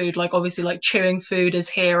on with food. Like, obviously, like, chewing food is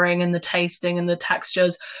hearing, and the tasting and the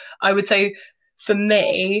textures. I would say for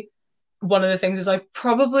me, one of the things is I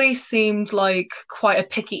probably seemed like quite a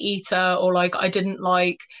picky eater, or like I didn't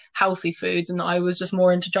like healthy foods, and I was just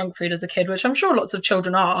more into junk food as a kid, which I'm sure lots of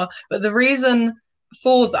children are. But the reason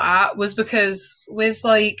for that was because with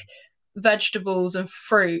like vegetables and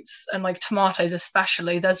fruits and like tomatoes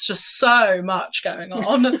especially, there's just so much going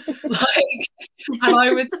on. Like, and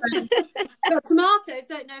I would say tomatoes,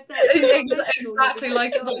 don't know if they're exactly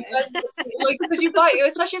like because you bite,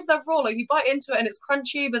 especially if they're raw, like you bite into it and it's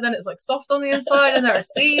crunchy, but then it's like soft on the inside and there are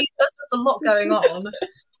seeds. There's just a lot going on.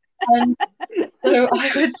 And so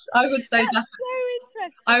I would say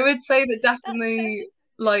I would say that definitely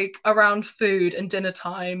like around food and dinner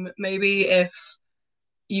time, maybe if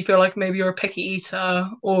you feel like maybe you're a picky eater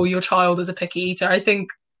or your child is a picky eater, I think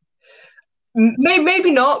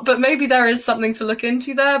maybe not, but maybe there is something to look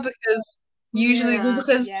into there, because usually I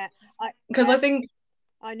think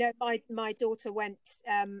I know my daughter went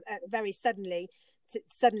very suddenly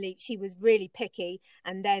she was really picky,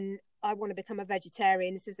 and then I want to become a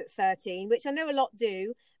vegetarian. This is at 13, which I know a lot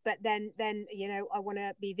do, but then you know, I want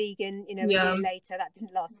to be vegan, you know, a year later. That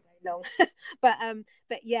didn't last very long.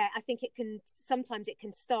 but yeah, I think sometimes it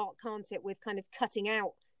can start, can't it, with kind of cutting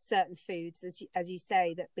out certain foods, as you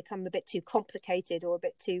say, that become a bit too complicated or a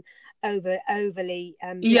bit too overly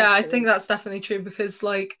I think that's definitely true, because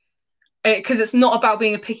like because it's not about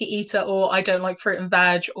being a picky eater or I don't like fruit and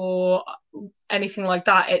veg or anything like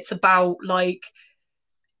that. It's about like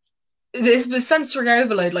there's the sensory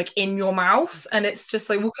overload like in your mouth, and it's just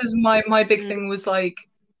like, well, because my big thing was like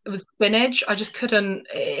it was spinach. I just couldn't.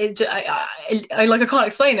 I like I can't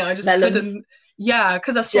explain it. I just couldn't. Yeah,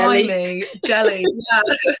 because they're slimy, jelly. Yeah,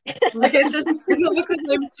 like it's not because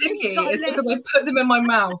I'm picky. It's because I put them in my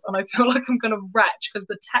mouth and I feel like I'm gonna retch because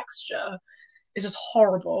the texture is just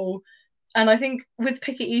horrible. And I think with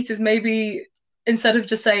picky eaters, maybe instead of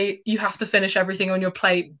just say you have to finish everything on your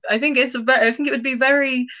plate, I think it would be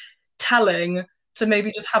very telling to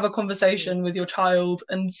maybe just have a conversation with your child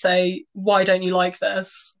and say, why don't you like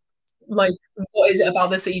this? Like, what is it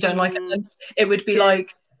about this that you don't like? And then it would be like,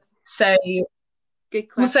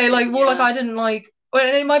 we'll say like, well, like I didn't like,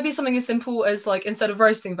 well, it might be something as simple as like, instead of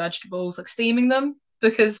roasting vegetables, like steaming them,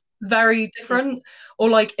 because very different. Or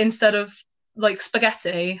like instead of like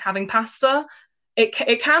spaghetti, having pasta.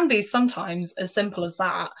 It can be sometimes as simple as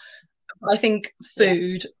that. I think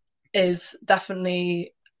food is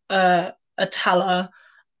definitely a teller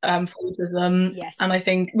for autism. Yes. And I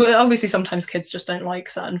think, well, obviously sometimes kids just don't like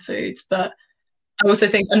certain foods, but I also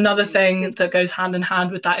think another thing that goes hand in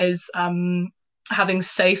hand with that is having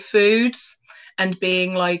safe foods and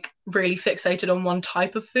being like really fixated on one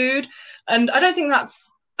type of food. And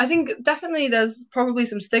I think definitely there's probably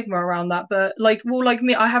some stigma around that, but like, well, like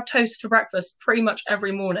me, I have toast for breakfast pretty much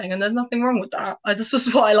every morning, and there's nothing wrong with that. This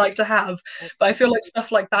is what I like to have. But I feel like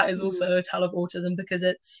stuff like that is also a tell of autism, because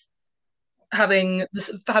it's having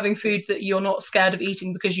food that you're not scared of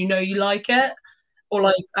eating because you know you like it, or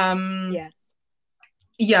like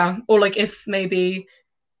or like if maybe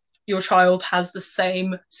your child has the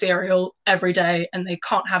same cereal every day and they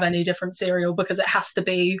can't have any different cereal because it has to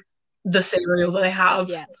be the cereal that they have.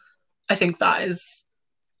 I think that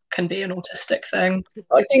can be an autistic thing.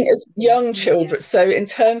 I think as young children, so in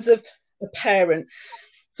terms of a parent,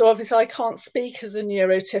 so obviously I can't speak as a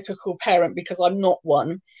neurotypical parent because I'm not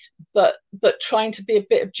one, but trying to be a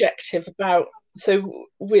bit objective about, so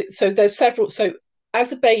there's several, so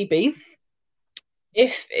as a baby,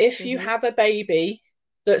 if you have a baby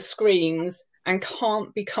that screams and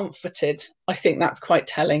can't be comforted, I think that's quite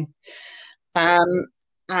telling.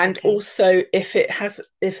 And also if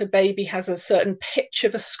a baby has a certain pitch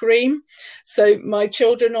of a scream. So my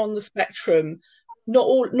children on the spectrum,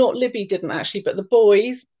 not Libby didn't actually, but the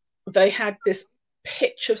boys, they had this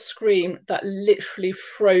pitch of scream that literally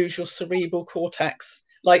froze your cerebral cortex.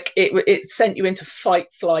 Like it sent you into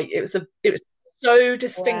fight flight. It was so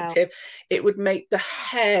distinctive. Wow. It would make the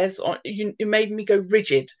hairs on you. It made me go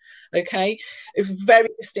rigid. Okay, it was very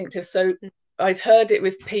distinctive. So I'd heard it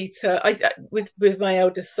with Peter, with my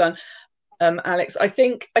eldest son, Alex. I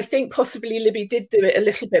think possibly Libby did do it a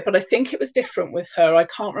little bit, but I think it was different with her. I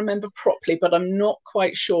can't remember properly, but I'm not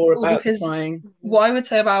quite sure about crying. What I would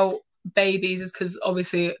say about babies is, because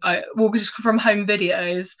obviously just from home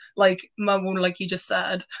videos, like mum will, like you just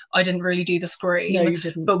said, I didn't really do the scream. No, you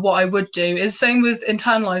didn't. But what I would do is same with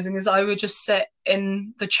internalizing, is I would just sit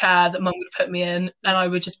in the chair that mum would put me in, and I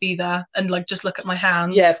would just be there and like just look at my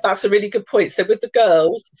hands. Yeah, that's a really good point. So with the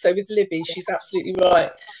girls, so with Libby, she's absolutely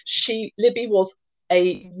right. Libby was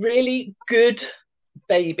a really good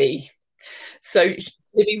baby. So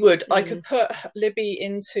Libby would. I could put Libby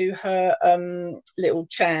into her little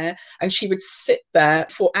chair and she would sit there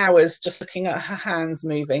for hours just looking at her hands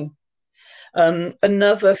moving.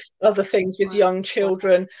 Other things with young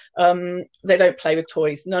children, they don't play with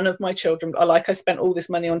toys. None of my children, I spent all this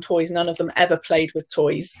money on toys, none of them ever played with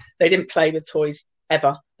toys. They didn't play with toys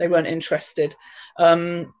ever. They weren't interested.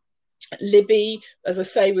 Libby, as I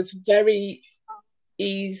say, was very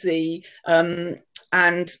easy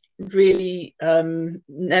and really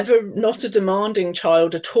never, not a demanding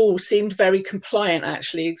child at all, seemed very compliant,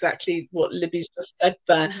 actually, exactly what Libby's just said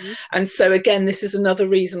there. And so again, this is another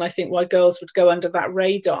reason I think why girls would go under that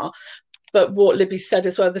radar. But what Libby said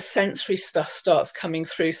as well, the sensory stuff starts coming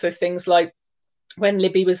through. So things like when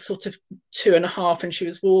Libby was sort of 2.5 and she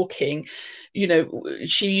was walking, you know,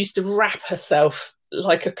 she used to wrap herself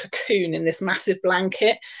like a cocoon in this massive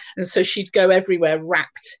blanket, and so she'd go everywhere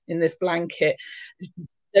wrapped in this blanket.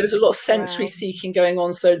 There was a lot of sensory seeking going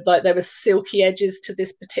on, so like there were silky edges to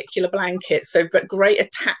this particular blanket, so but great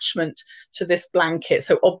attachment to this blanket.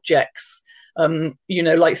 So objects, you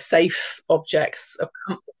know, like safe objects,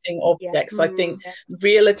 comforting objects. I think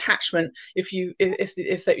real attachment. If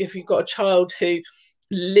you've got a child who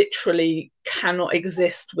literally cannot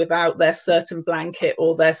exist without their certain blanket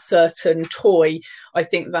or their certain toy, I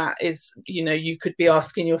think that is, you know, you could be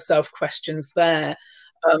asking yourself questions there.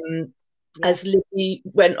 As Libby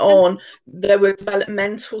went on, there were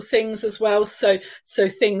developmental things as well. So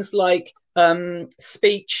things like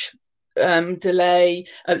speech delay.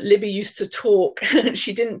 Libby used to talk.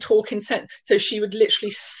 She didn't talk in so she would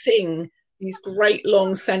literally sing these great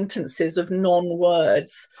long sentences of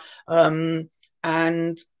non-words.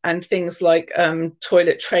 And things like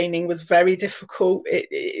toilet training was very difficult.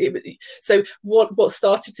 So what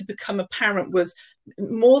started to become apparent was,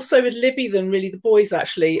 more so with Libby than really the boys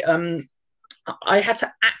actually, I had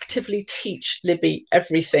to actively teach Libby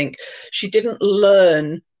everything. She didn't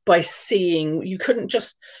learn by seeing. You couldn't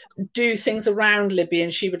just do things around Libby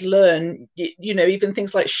and she would learn, you know, even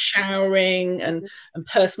things like showering and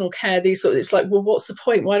personal care, these sort of, it's like, well, what's the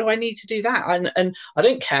point? Why do I need to do that? And I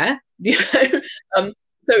don't care, you know.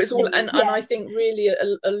 So it's all, and I think really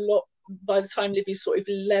a lot, by the time Libby was sort of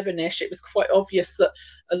 11ish, it was quite obvious that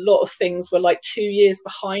a lot of things were like 2 years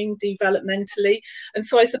behind developmentally. And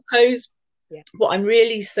so I suppose what I'm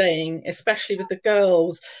really saying, especially with the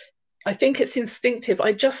girls, I think it's instinctive.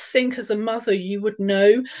 I just think as a mother, you would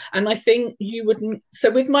know. And I think you wouldn't. So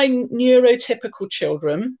with my neurotypical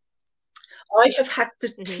children, I have had to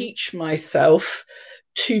teach myself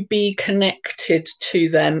to be connected to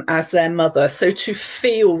them as their mother. So to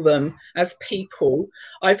feel them as people,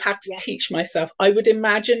 I've had to teach myself. I would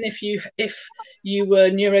imagine if you were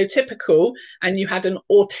neurotypical and you had an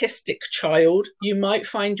autistic child, you might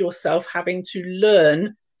find yourself having to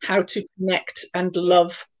learn how to connect and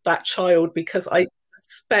love that child, because I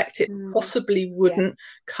suspect it possibly wouldn't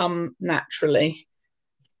come naturally.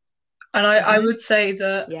 And I would say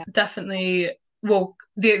that definitely, well,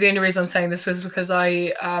 the only reason I'm saying this is because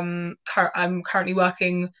I'm currently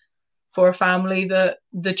working for a family that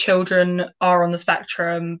the children are on the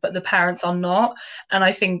spectrum, but the parents are not. And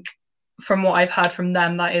I think from what I've heard from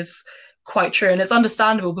them, that is quite true. And it's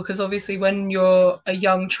understandable, because obviously when you're a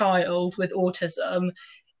young child with autism,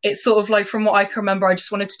 it's sort of like, from what I can remember, I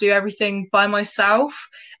just wanted to do everything by myself.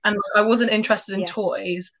 And I wasn't interested in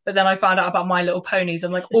toys, but then I found out about My Little Ponies.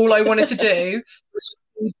 And like, all I wanted to do was just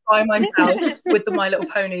be by myself with the My Little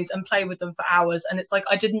Ponies and play with them for hours. And it's like,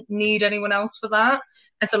 I didn't need anyone else for that.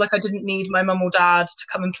 And so like, I didn't need my mum or dad to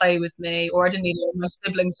come and play with me, or I didn't need my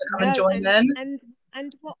siblings to come and join in.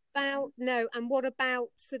 And what about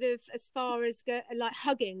sort of as far as like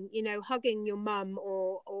hugging, you know, hugging your mum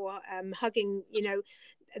or hugging, you know,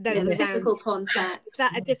 those around. Physical contact. Is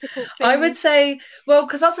that a difficult thing? I would say, well,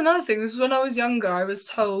 because that's another thing. Is when I was younger, I was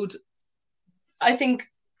told, I think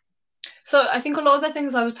a lot of the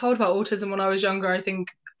things I was told about autism when I was younger, I think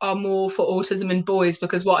are more for autism in boys,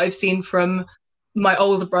 because what I've seen from my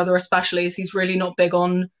older brother especially is he's really not big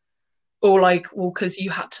on, or like, well, because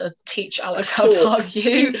you had to teach Alex how to hug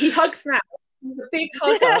you. He hugs now. He's a big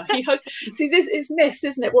hugger. He hugs. See, this is myth,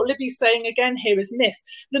 isn't it? What Libby's saying again here is myth.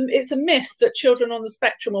 It's a myth that children on the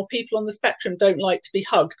spectrum or people on the spectrum don't like to be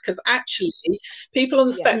hugged, because actually people on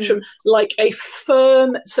the spectrum like a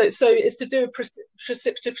firm, so it's to do with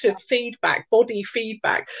precipitative feedback, body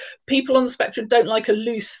feedback. People on the spectrum don't like a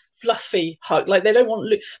loose, fluffy hug. Like, they don't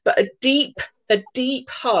want but a deep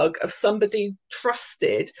hug of somebody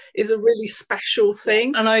trusted is a really special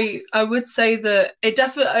thing. And I would say that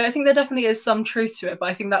I think there definitely is some truth to it, but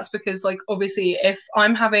I think that's because, like, obviously if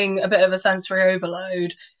I'm having a bit of a sensory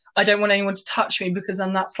overload, I don't want anyone to touch me, because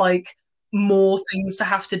then that's like more things to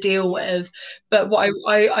have to deal with. But what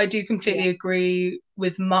I do completely agree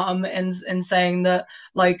with Mum in saying that,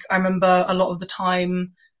 like, I remember a lot of the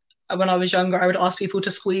time when I was younger, I would ask people to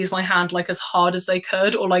squeeze my hand like as hard as they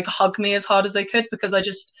could, or like hug me as hard as they could, because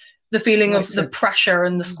the feeling of the pressure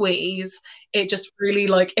and the squeeze, it just really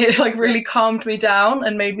really calmed me down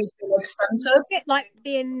and made me feel like centered. Like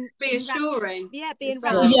being reassuring. Being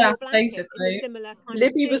wrapped in your blanket basically. is a similar kind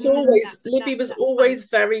Libby of was thing. Libby was always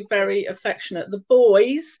very, very affectionate. The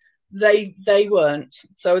boys, they weren't.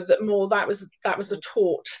 So that was a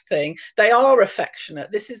taught thing. They are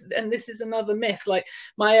affectionate. This is another myth. Like,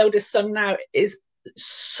 my eldest son now is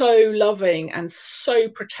so loving and so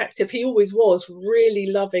protective. He always was really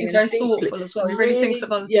loving. He's and very thoughtful as well. He really thinks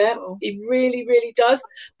of other people. He really, really does.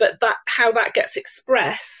 But how that gets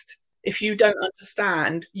expressed, if you don't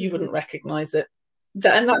understand, you wouldn't recognize it.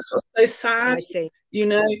 And that's what's so sad.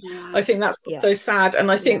 I think that's what's so sad.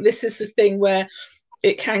 And I think this is the thing where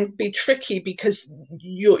it can be tricky, because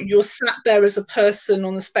you're sat there as a person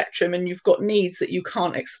on the spectrum and you've got needs that you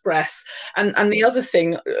can't express. And the other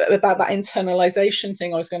thing about that internalization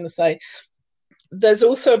thing I was going to say, there's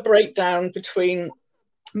also a breakdown between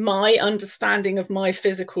my understanding of my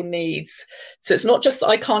physical needs. So it's not just that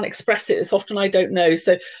I can't express it, it's often I don't know.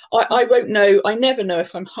 So I won't know, I never know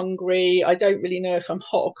if I'm hungry, I don't really know if I'm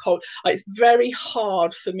hot or cold. It's very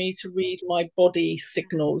hard for me to read my body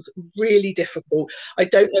signals, really difficult. I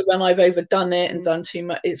don't know when I've overdone it and done too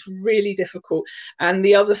much. It's really difficult. And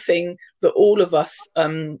the other thing that all of us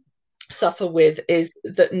suffer with is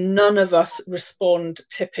that none of us respond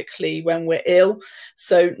typically when we're ill.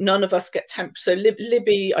 So none of us get so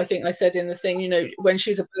Libby, I think I said in the thing, when she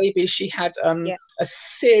was a baby, she had a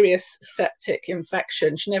serious septic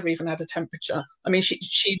infection. She never even had a temperature. I mean, she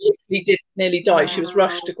literally did nearly die. She was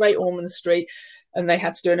rushed to Great Ormond Street and they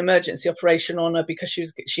had to do an emergency operation on her because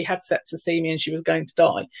she had septicemia and she was going to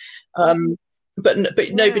die. But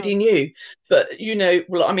nobody knew. But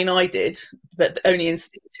I mean, I did, but only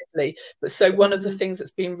instinctively. But so one of the things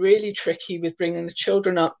that's been really tricky with bringing the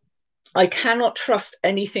children up, I cannot trust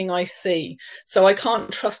anything I see. So I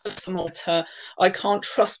can't trust the thermometer. I can't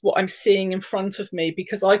trust what I'm seeing in front of me,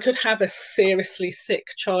 because I could have a seriously sick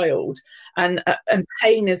child, and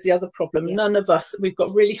pain is the other problem. None of us, we've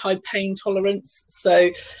got really high pain tolerance,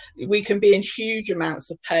 so we can be in huge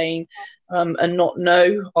amounts of pain and not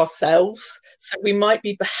know ourselves. So we might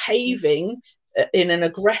be behaving in an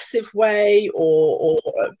aggressive way, or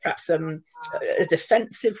perhaps a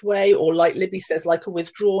defensive way, or like Libby says, like a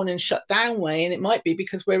withdrawn and shut down way. And it might be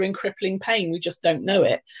because we're in crippling pain, we just don't know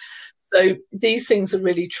it. So these things are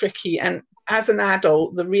really tricky. And as an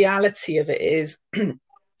adult, the reality of it is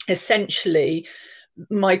essentially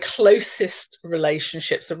my closest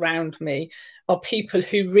relationships around me are people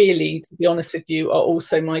who really, to be honest with you, are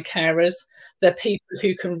also my carers. They're people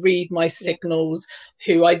who can read my signals,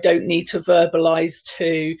 who I don't need to verbalize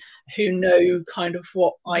to, who know kind of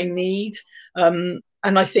what I need. And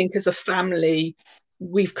I think as a family,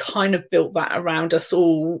 we've kind of built that around us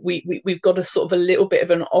all. We've got a sort of a little bit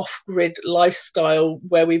of an off-grid lifestyle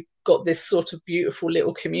where we've got this sort of beautiful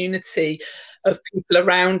little community of people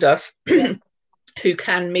around us who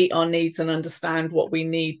can meet our needs and understand what we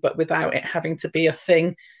need, but without it having to be a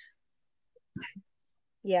thing.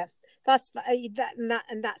 Yeah, that's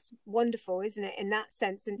that's wonderful, isn't it, in that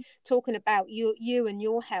sense? And talking about you and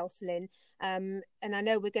your health, Lynn, and I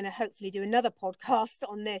know we're going to hopefully do another podcast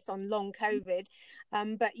on this, on long COVID,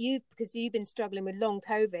 but because you've been struggling with long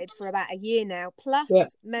COVID for about a year now, plus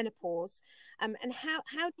menopause, and how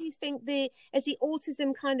do you think has the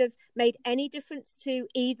autism kind of made any difference to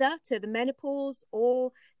either to the menopause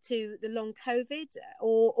or to the long COVID,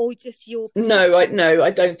 or just your perception? No,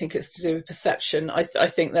 I don't think it's to do with perception. I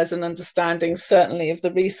think there's an understanding, certainly of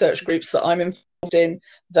the research groups that I'm involved in,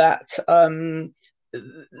 that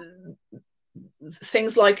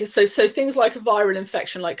things like things like a viral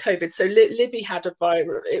infection like COVID. So Libby had a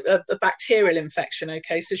bacterial infection.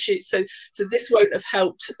 Okay, so this won't have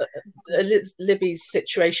helped Libby's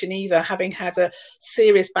situation either, having had a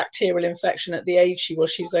serious bacterial infection at the age she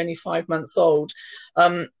was only 5 months old.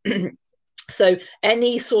 So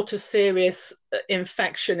any sort of serious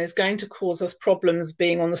infection is going to cause us problems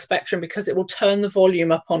being on the spectrum, because it will turn the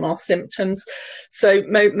volume up on our symptoms. So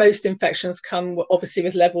most infections come obviously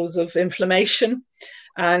with levels of inflammation.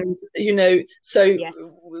 And,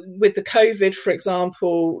 with the COVID, for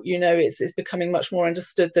example, it's becoming much more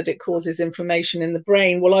understood that it causes inflammation in the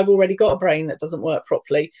brain. Well, I've already got a brain that doesn't work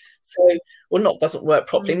properly. Doesn't work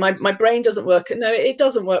properly. My brain doesn't work. No, it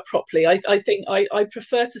doesn't work properly. I think I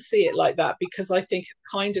prefer to see it like that, because I think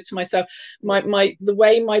it's kinder to myself. The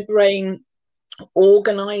way my brain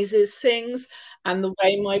organizes things, and the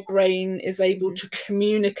way my brain is able to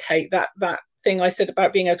communicate that thing I said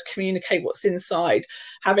about being able to communicate what's inside.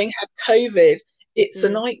 Having had COVID, it's a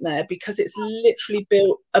nightmare, because it's literally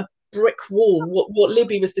built a brick wall. What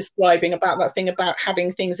Libby was describing about that thing about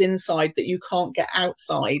having things inside that you can't get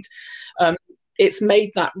outside, it's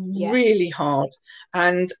made that really hard.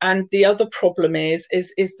 And the other problem is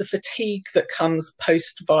the fatigue that comes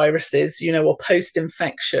post viruses, you know, or post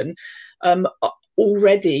infection.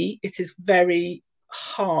 Already it is very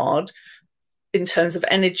hard in terms of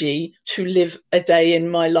energy to live a day in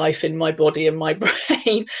my life, in my body and my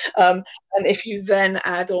brain. And if you then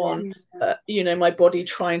add on, you know, my body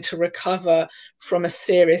trying to recover from a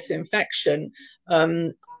serious infection,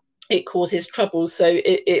 it causes trouble. So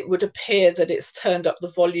it would appear that it's turned up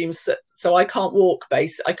the volume. So I can't walk I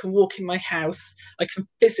can walk in my house. I can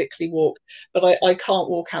physically walk, but I can't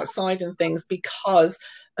walk outside and things because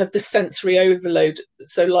of the sensory overload.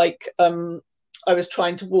 So like, I was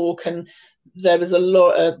trying to walk and there was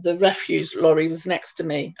the refuse lorry was next to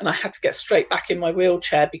me, and I had to get straight back in my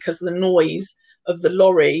wheelchair because the noise of the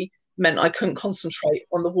lorry meant I couldn't concentrate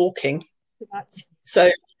on the walking. So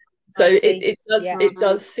it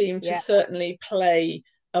does seem to certainly play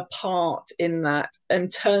a part in that. In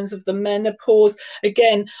terms of the menopause,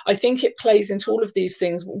 again, I think it plays into all of these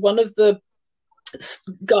things. One of the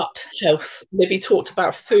gut health, Libby talked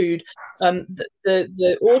about food.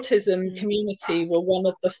 The autism community were one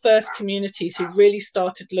of the first communities who really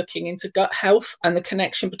started looking into gut health and the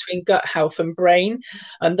connection between gut health and brain.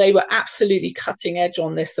 And they were absolutely cutting edge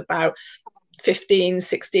on this about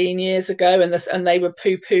 15-16 years ago, and they were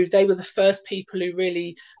poo-pooed. They were the first people who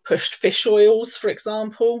really pushed fish oils, for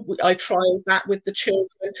example. I tried that with the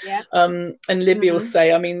children, and Libby will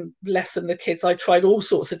say, I mean, less than the kids, I tried all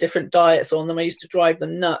sorts of different diets on them. I used to drive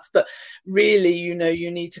them nuts, but really, you know,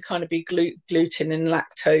 you need to kind of be gluten and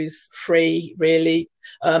lactose free, really.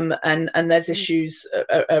 And there's issues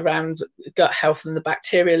around gut health and the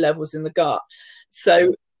bacteria levels in the gut.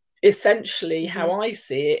 So essentially, how I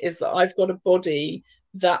see it is that I've got a body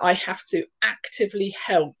that I have to actively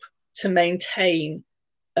help to maintain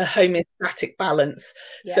a homeostatic balance.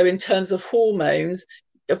 So in terms of hormones,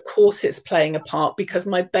 of course it's playing a part, because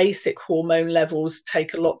my basic hormone levels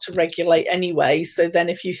take a lot to regulate anyway. So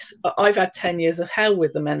then I've had 10 years of hell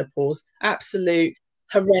with the menopause, absolute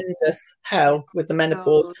horrendous hell with the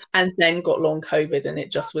menopause, and then got long COVID, and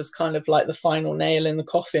it just was kind of like the final nail in the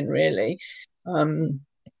coffin, really.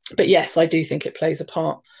 But yes, I do think it plays a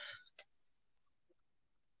part.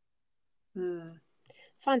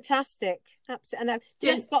 Fantastic. Absolutely. And I've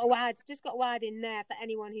just got to add in there, for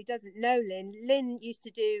anyone who doesn't know Lynn. Lynn used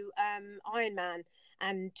to do Ironman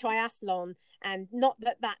and triathlon, and not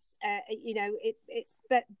that that's you know, it's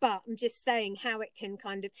but I'm just saying how it can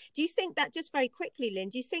kind of. Do you think that, just very quickly, Lynn,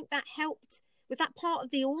 do you think that helped? Was that part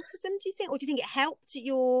of the autism, do you think, or do you think it helped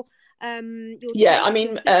your I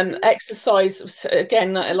mean, exercise,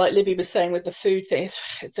 again, like Libby was saying with the food thing,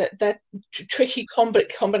 they're tricky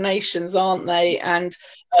combinations, aren't they? And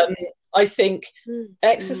I think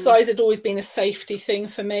exercise had always been a safety thing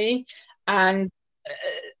for me, and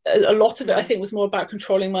a lot of it I think was more about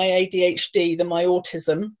controlling my ADHD than my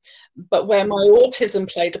autism. But where my autism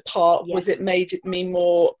played a part was it made me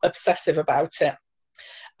more obsessive about it.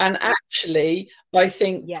 And actually, I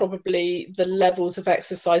think probably the levels of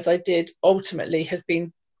exercise I did ultimately has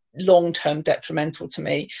been long-term detrimental to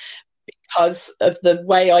me, because of the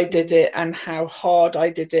way I did it and how hard I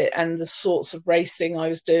did it, and the sorts of racing I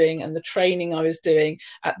was doing and the training I was doing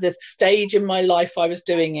at the stage in my life I was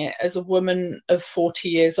doing it as a woman of 40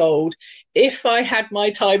 years old. If I had my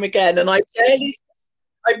time again, and I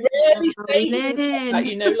rarely say things like that,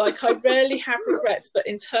 you know, like I rarely have regrets, but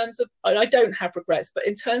in terms of, I don't have regrets, but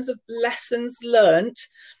in terms of lessons learnt,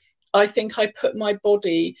 I think I put my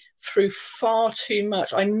body through far too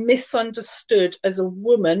much. I misunderstood as a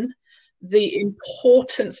woman the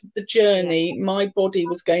importance of the journey my body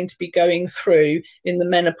was going to be going through in the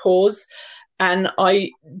menopause. And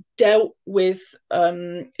I dealt with,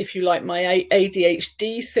 if you like, my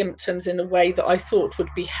ADHD symptoms in a way that I thought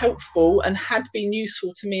would be helpful and had been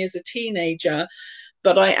useful to me as a teenager.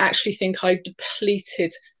 But I actually think I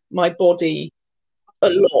depleted my body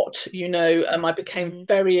a lot, you know, I became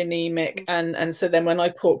very anemic. And so then when I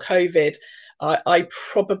caught COVID, I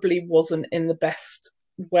probably wasn't in the best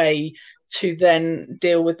way to then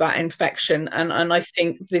deal with that infection, and I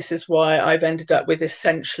think this is why I've ended up with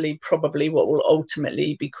essentially probably what will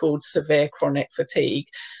ultimately be called severe chronic fatigue,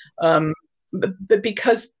 but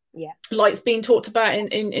because like it's been talked about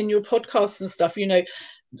in your podcasts and stuff, you know,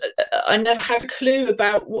 I never had a clue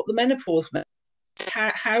about what the menopause meant.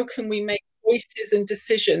 How can we make choices and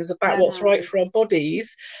decisions about what's right for our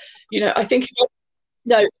bodies. I think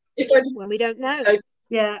well, we don't know.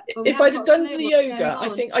 If I'd have done the yoga, I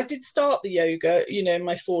think I did start the yoga, in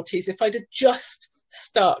my 40s. If I'd have just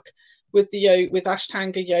stuck with with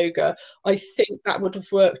Ashtanga yoga, I think that would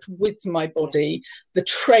have worked with my body. The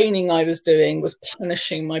training I was doing was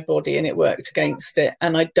punishing my body, and it worked against it.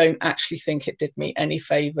 And I don't actually think it did me any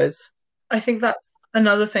favors. I think that's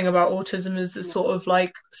another thing about autism, is the sort of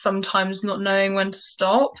like sometimes not knowing when to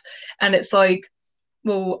stop. And it's like,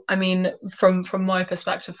 well, I mean, from my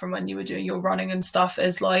perspective, from when you were doing your running and stuff,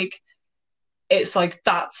 is like, it's like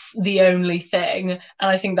that's the only thing. And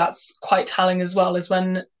I think that's quite telling as well, is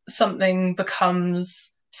when something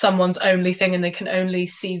becomes someone's only thing and they can only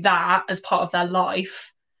see that as part of their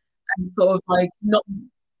life, and sort of like not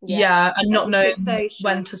not knowing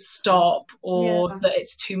when to stop, or that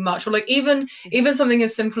it's too much, or like even something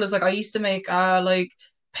as simple as like I used to make like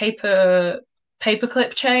paper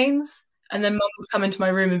clip chains, and then Mum would come into my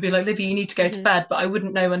room and be like, Libby, you need to go to bed, but I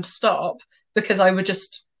wouldn't know when to stop because I would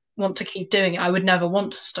just want to keep doing it. I would never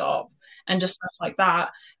want to stop, and just stuff like that.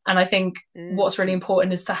 And I think what's really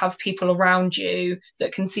important is to have people around you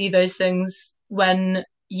that can see those things when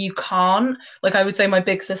you can't. Like I would say my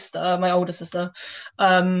older sister,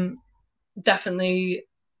 definitely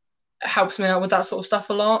helps me out with that sort of stuff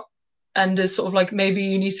a lot, and is sort of like, maybe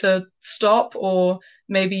you need to stop, or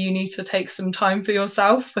maybe you need to take some time for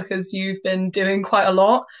yourself because you've been doing quite a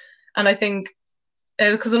lot. And I think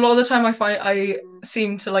because a lot of the time I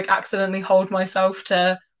seem to like accidentally hold myself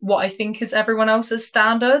to what I think is everyone else's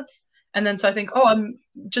standards, and then so I think, oh, I'm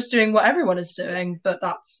just doing what everyone is doing, but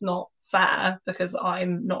that's not fair because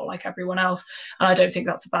I'm not like everyone else. And I don't think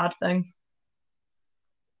that's a bad thing.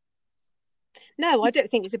 No, I don't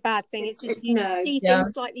think it's a bad thing. It's just you see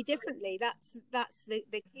things slightly differently. That's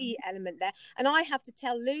the key element there. And I have to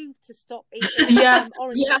tell Lou to stop eating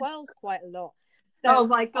orange swirls quite a lot. So oh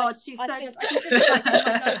my God, she's so just like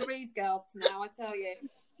my Dungarees girls now, I tell you.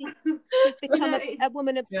 She's become a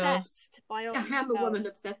woman obsessed by orange. I am a woman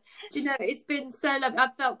obsessed. Do you know, it's been so lovely. I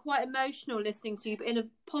felt quite emotional listening to you, but in a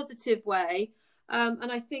positive way.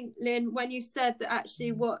 And I think, Lynn, when you said that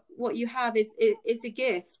actually what you have is a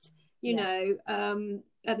gift, you know,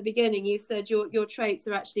 at the beginning you said your traits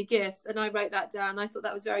are actually gifts, and I wrote that down. I thought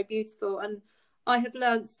that was very beautiful, and I have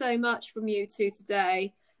learned so much from you two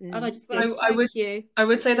today. And I just want to thank you. I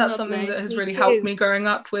would say that's something that has really helped me growing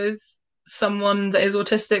up with someone that is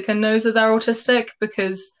autistic and knows that they're autistic,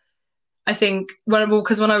 because I think when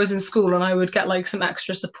I was in school and I would get like some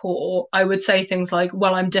extra support, I would say things like,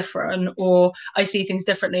 well, I'm different, or I see things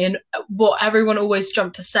differently. And what everyone always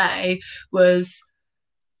jumped to say was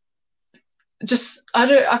just, I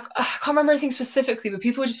can't remember anything specifically, but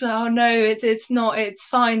people would just be like, oh no, it's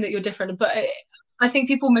fine that you're different. But I think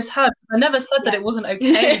people misheard. I never said that it wasn't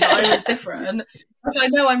okay that I was different. I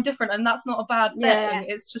know I'm different, and that's not a bad thing. Yeah.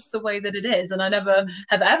 It's just the way that it is. And I never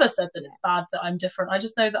have ever said that it's bad that I'm different. I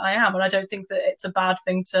just know that I am. And I don't think that it's a bad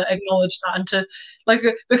thing to acknowledge that, and to like,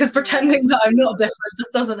 because pretending that I'm not different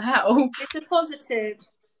just doesn't help. It's a positive.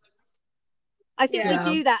 I think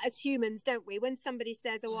we do that as humans, don't we? When somebody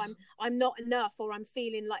says, oh, I'm not enough, or I'm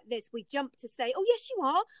feeling like this, we jump to say, oh, yes, you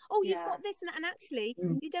are. Oh, you've got this. And actually,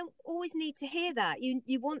 you don't always need to hear that.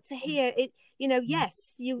 You want to hear it, you know,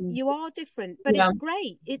 yes, you are different, but it's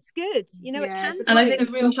great. It's good. You know, it can be. And I think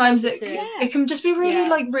sometimes it can just be really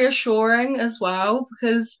like reassuring as well,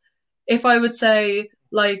 because if I would say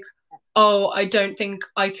like, oh, I don't think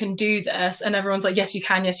I can do this, and everyone's like, yes, you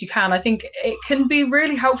can, I think it can be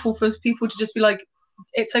really helpful for people to just be like,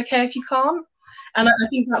 it's okay if you can't. And I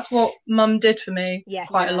think that's what Mum did for me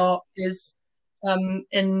quite a lot, is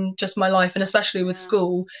in just my life, and especially with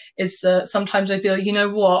school, is that sometimes I'd be like, you know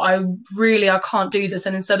what, I can't do this,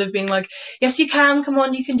 and instead of being like, yes, you can, come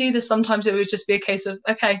on, you can do this, sometimes it would just be a case of,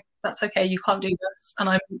 okay, that's okay, you can't do this, and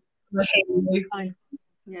I'm hating you.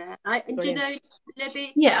 Yeah, do you know,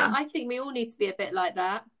 Libby? Yeah, I think we all need to be a bit like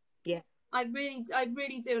that. Yeah, I really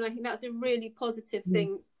do, and I think that's a really positive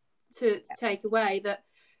thing to take away. That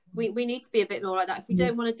we need to be a bit more like that. If we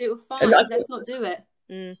don't want to do it, fine. Let's not do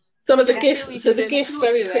it. Some of the gifts, so the gifts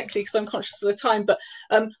very quickly, because I'm conscious of the time. But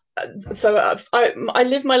so I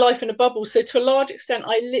live my life in a bubble. So to a large extent,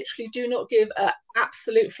 I literally do not give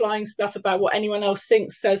absolute flying stuff about what anyone else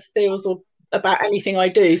thinks, says, feels, or about anything I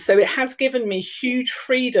do. So it has given me huge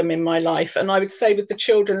freedom in my life, and I would say with the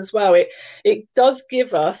children as well, it does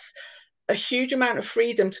give us a huge amount of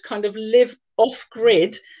freedom to kind of live off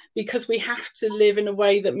grid, because we have to live in a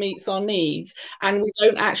way that meets our needs, and we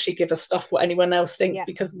don't actually give a stuff what anyone else thinks,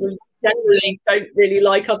 because we generally don't really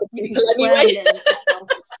like other people anyway.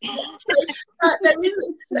 So there is,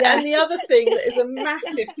 and the other thing that is a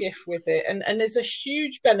massive gift with it, and there's a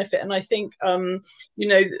huge benefit, and I think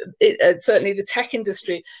certainly the tech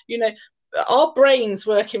industry, our brains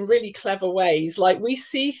work in really clever ways. Like, we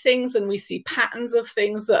see things and we see patterns of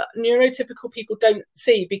things that neurotypical people don't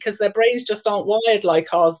see, because their brains just aren't wired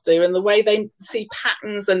like ours do. And the way they see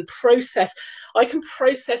patterns and process, I can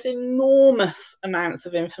process enormous amounts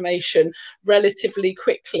of information relatively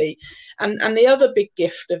quickly. And the other big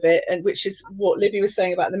gift of it, and which is what Libby was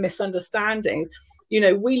saying about the misunderstandings,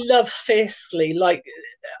 we love fiercely. Like,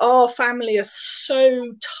 our family are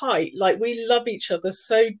so tight. Like, we love each other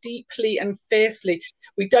so deeply and fiercely.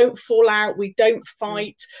 We don't fall out. We don't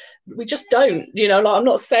fight. We just don't, I'm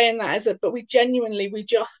not saying that but we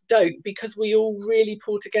just don't, because we all really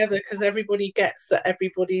pull together, because everybody gets that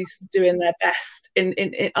everybody's doing their best in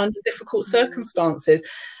under difficult circumstances.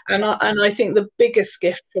 And I think the biggest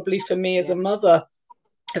gift probably for me as a mother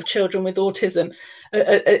of children with autism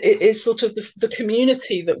is sort of the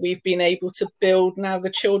community that we've been able to build now the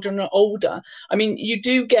children are older. I mean, you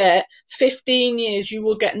do get 15 years, you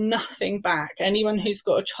will get nothing back. Anyone who's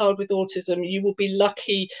got a child with autism, you will be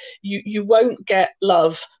lucky. You won't get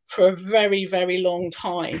love for a very, very long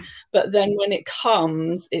time. But then when it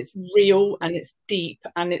comes, it's real and it's deep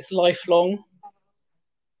and it's lifelong.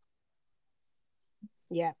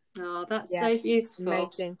 Yeah. Oh, that's so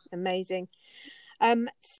beautiful. Amazing.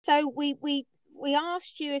 So we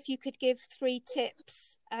asked you if you could give 3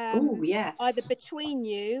 tips, yes, either between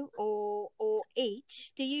you or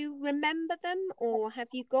each. Do you remember them, or have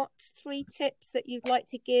you got 3 tips that you'd like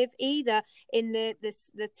to give, either in the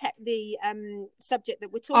subject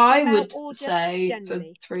that we're talking about, or just say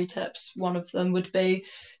generally? For 3 tips, one of them would be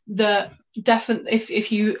that definitely,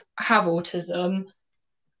 if you have autism,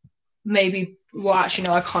 maybe, well, actually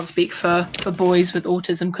no, I can't speak for boys with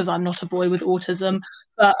autism because I'm not a boy with autism,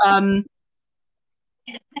 but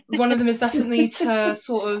one of them is definitely to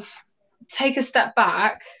sort of take a step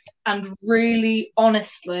back and really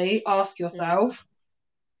honestly ask yourself,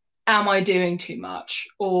 am I doing too much?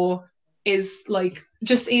 Or is, like,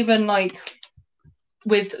 just even like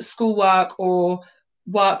with schoolwork or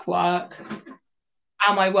work,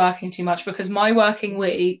 am I working too much? Because my working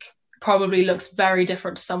week probably looks very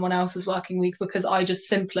different to someone else's working week, because I just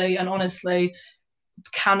simply and honestly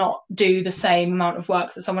cannot do the same amount of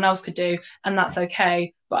work that someone else could do, and that's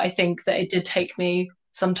okay. But I think that it did take me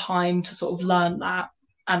some time to sort of learn that,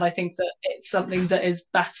 and I think that it's something that is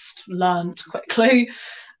best learned quickly.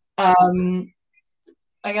 I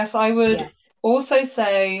guess I would also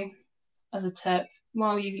say as a tip,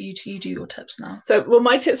 well, you do your tips now. So,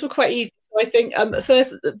 my tips were quite easy. I think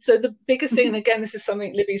first, so the biggest thing, and again, this is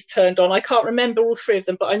something Libby's turned on. I can't remember all 3 of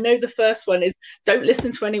them, but I know the first one is don't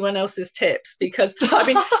listen to anyone else's tips, because I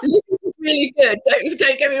mean, Libby's really good.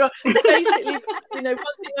 Don't get me wrong. Basically, one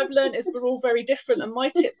thing I've learned is we're all very different, and my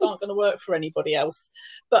tips aren't going to work for anybody else.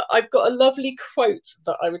 But I've got a lovely quote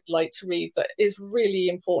that I would like to read that is really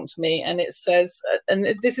important to me, and it says,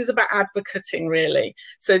 and this is about advocating, really.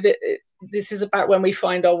 So this is about when we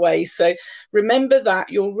find our way. So remember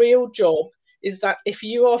that your real job is that if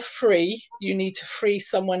you are free, you need to free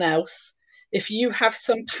someone else. If you have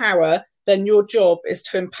some power, then your job is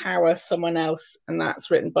to empower someone else. And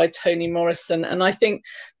that's written by Toni Morrison. And I think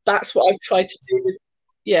that's what I've tried to do with,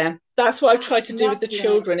 that's what I've tried to do with the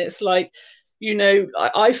children. It's like,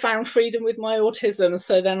 I found freedom with my autism,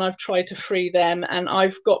 so then I've tried to free them, and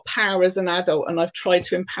I've got power as an adult, and I've tried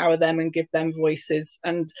to empower them and give them voices.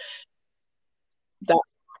 And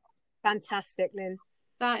that's fantastic, Lynn.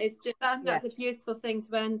 That is just that's a beautiful thing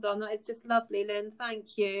to end on. That is just lovely, Lynn.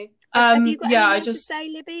 Thank you. Have you got anything to say,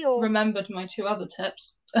 Libby? Or remembered my 2 other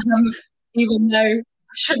tips, even though I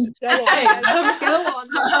shouldn't say them. Go on.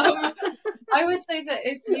 I would say that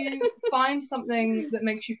if you find something that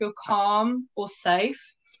makes you feel calm or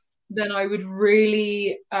safe, then I would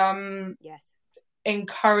really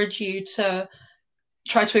encourage you to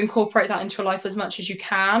try to incorporate that into your life as much as you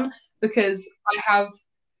can, because I have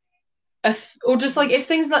or just like, if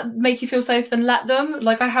things that make you feel safe, then let them.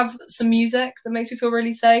 Like, I have some music that makes me feel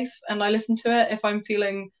really safe, and I listen to it if I'm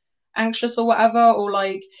feeling anxious or whatever, or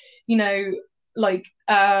like, like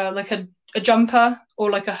a jumper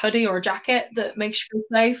or like a hoodie or a jacket that makes you feel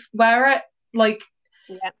safe, wear it. Like,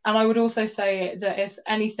 and I would also say that if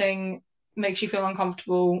anything makes you feel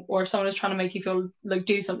uncomfortable, or if someone is trying to make you feel like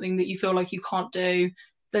do something that you feel like you can't do,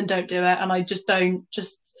 then don't do it. And I just don't,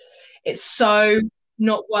 it's so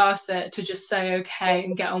not worth it to just say okay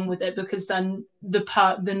and get on with it, because then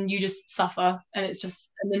then you just suffer, and it's just,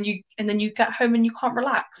 and then you get home and you can't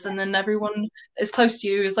relax, and then everyone that's close to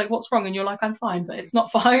you is like, what's wrong? And you're like, I'm fine, but it's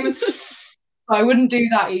not fine. I wouldn't do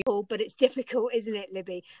that either. But it's difficult, isn't it,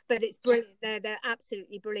 Libby? But it's brilliant. They're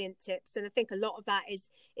absolutely brilliant tips, and I think a lot of that is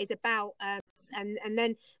about and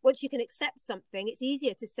then once you can accept something, it's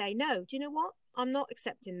easier to say no. Do you know what? I'm not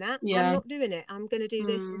accepting that. Yeah. I'm not doing it. I'm going to do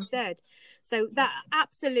this instead. So that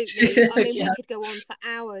absolutely. I mean, we could go on for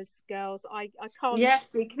hours, girls. I can't. Yes,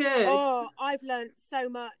 we could. Oh, I've learned so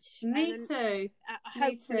much. Me too.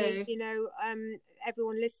 Hopefully, you know,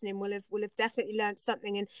 everyone listening will have definitely learned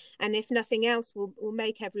something, and if nothing else, will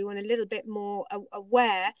make everyone a little bit more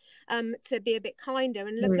aware, to be a bit kinder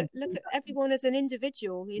and look at everyone as an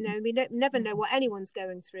individual. You know, we never know what anyone's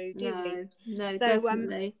going through, do we? No, So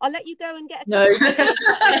definitely. I'll let you go and get a No.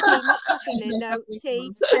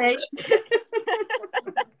 tea.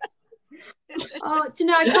 Oh, do you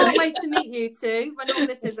know, I can't wait to meet you two when all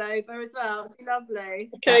this is over as well. It'll be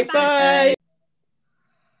lovely. Okay, bye.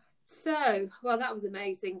 So, well, that was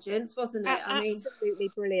amazing, gents, wasn't it? Absolutely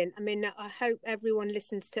brilliant. I mean, I hope everyone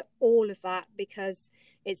listens to all of that, because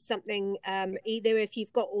it's something, either if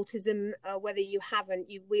you've got autism or whether you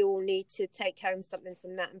haven't, we all need to take home something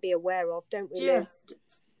from that and be aware of, don't we? Just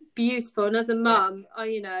beautiful. And as a mum,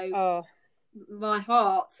 my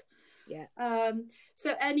heart. Yeah.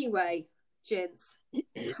 So anyway, gents,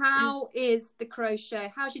 how is the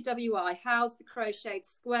crochet? How's your WI? How's the crocheted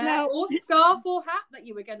square or scarf or hat that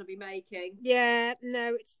you were going to be making? Yeah,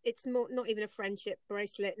 no, it's more, not even a friendship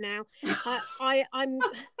bracelet now.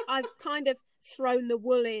 I've kind of thrown the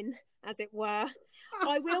wool in, as it were.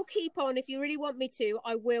 I will keep on if you really want me to.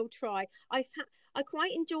 I will try. I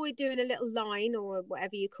quite enjoy doing a little line or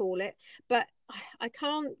whatever you call it, but I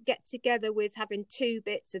can't get together with having two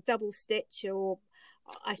bits, a double stitch, or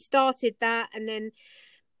I started that and then.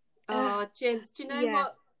 Gents, do you know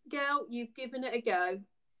what, girl? You've given it a go,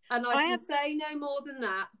 and I can say no more than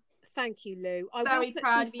that. Thank you, Lou. I Very will put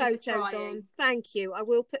proud some of you for photos trying. on. Thank you. I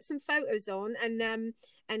will put some photos on,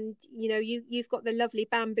 and you know, you've got the lovely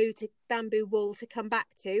bamboo wool to come back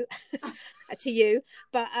to you.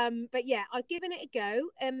 But yeah, I've given it a go.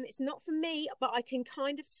 It's not for me, but I can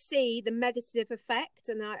kind of see the meditative effect,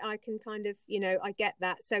 and I can kind of, you know, I get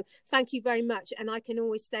that. So thank you very much. And I can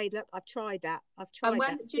always say, look, I've tried that.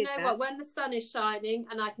 And do you know what? When the sun is shining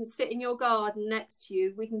and I can sit in your garden next to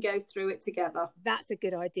you, we can go through it together. That's a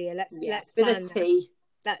good idea. Let's plan with a tea.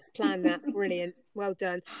 Let's plan that. Brilliant. Well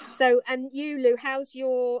done. So, and you, Lou, how's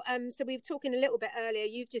your so we were talking a little bit earlier,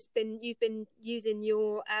 you've been using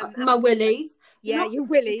your my willies. Your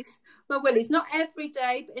willies. My willies, not every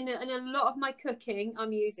day, but in a lot of my cooking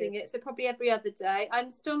I'm using it, so probably every other day.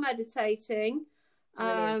 I'm still meditating.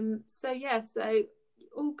 So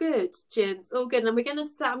all good, gents, all good. And I'm gonna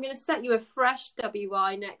set you a fresh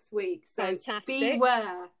WI next week, so fantastic.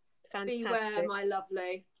 Beware, my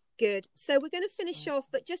lovely. Good. So we're going to finish off,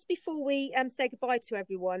 but just before we say goodbye to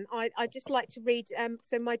everyone, I'd just like to read.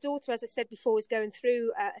 So my daughter, as I said before, is going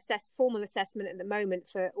through formal assessment at the moment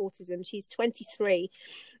for autism. She's 23,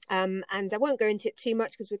 and I won't go into it too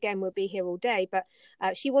much because again we'll be here all day. But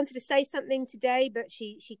she wanted to say something today, but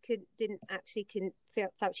she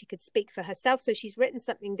felt she could speak for herself. So she's written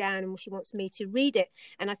something down, and she wants me to read it.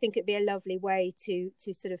 And I think it'd be a lovely way to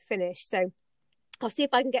sort of finish. So I'll see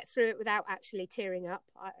if I can get through it without actually tearing up.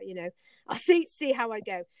 I'll see how I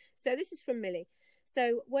go. So this is from Millie.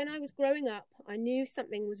 So when I was growing up, I knew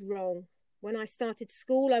something was wrong. When I started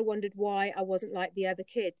school, I wondered why I wasn't like the other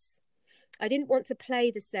kids. I didn't want to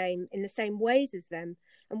play in the same ways as them.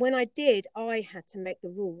 And when I did, I had to make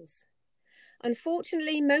the rules.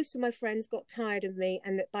 Unfortunately, most of my friends got tired of me,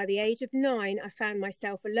 and that by the age of 9, I found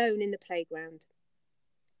myself alone in the playground.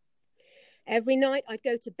 Every night I'd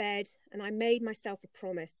go to bed and I made myself a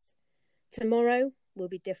promise. Tomorrow will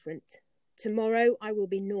be different. Tomorrow I will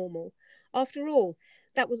be normal. After all,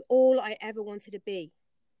 that was all I ever wanted to be.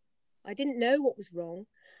 I didn't know what was wrong.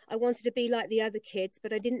 I wanted to be like the other kids,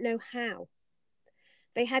 but I didn't know how.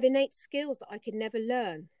 They had innate skills that I could never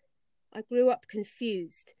learn. I grew up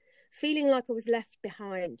confused, feeling like I was left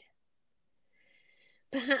behind.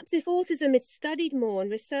 Perhaps if autism is studied more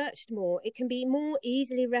and researched more, it can be more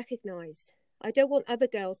easily recognised. I don't want other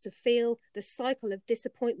girls to feel the cycle of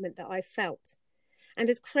disappointment that I've felt. And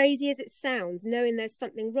as crazy as it sounds, knowing there's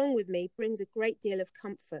something wrong with me brings a great deal of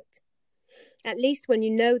comfort. At least when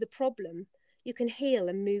you know the problem, you can heal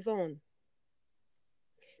and move on.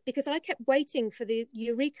 Because I kept waiting for the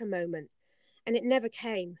eureka moment, and it never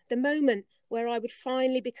came. The moment where I would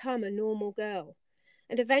finally become a normal girl.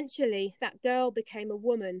 And eventually that girl became a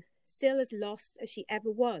woman, still as lost as she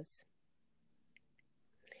ever was.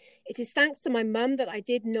 It is thanks to my mum that I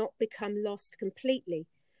did not become lost completely.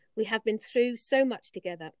 We have been through so much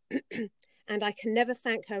together, and I can never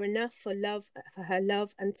thank her enough for her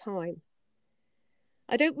love and time.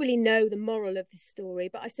 I don't really know the moral of this story,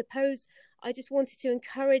 but I suppose I just wanted to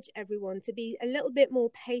encourage everyone to be a little bit more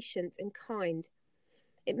patient and kind.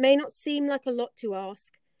 It may not seem like a lot to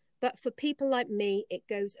ask, but for people like me, it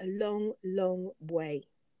goes a long, long way.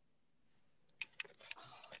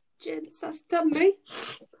 Jinx, that's done me.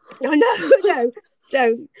 No,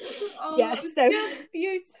 don't. Oh, Yeah, that was so- just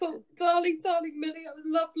beautiful. Darling Millie, that was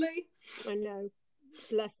lovely. I know.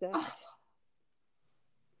 Bless her. Oh.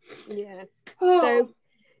 Yeah. Oh.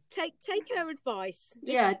 So take her advice.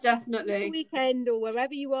 Yeah, This definitely. weekend or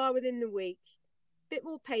wherever you are within the week, a bit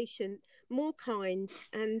more patient, more kind,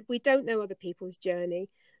 and we don't know other people's journey.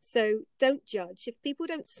 So don't judge. If people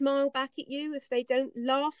don't smile back at you, if they don't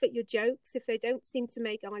laugh at your jokes, if they don't seem to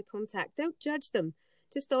make eye contact, don't judge them.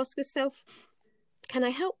 Just ask yourself, can I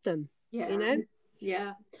help them? Yeah. You know?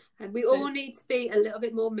 Yeah. And we So- all need to be a little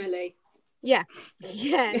bit more Millie. Yeah.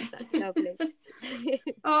 Yes, that's lovely.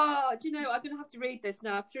 Oh, do you know, I'm going to have to read this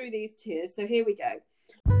now through these tears. So here we go.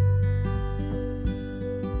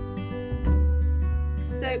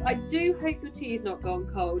 So I do hope your tea's not gone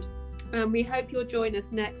cold. And we hope you'll join us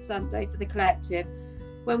next Sunday for the collective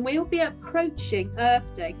when we'll be approaching Earth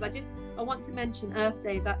Day. Because I want to mention Earth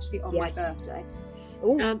Day is actually on Yes. my birthday.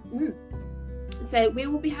 Ooh. So we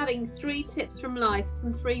will be having 3 tips from life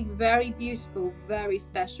from 3 very beautiful, very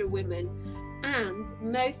special women. And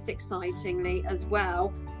most excitingly as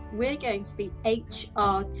well, we're going to be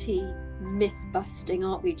HRT myth busting,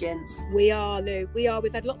 aren't we, gents? We are, Lou. We are.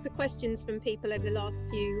 We've had lots of questions from people over the last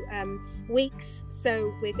few weeks.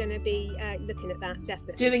 So we're going to be looking at that,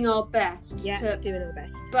 definitely. Doing our best to doing our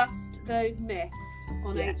best. bust those myths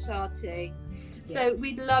on Yeah. HRT. Yeah. So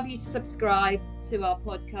we'd love you to subscribe to our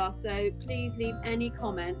podcast. So please leave any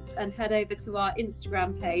comments and head over to our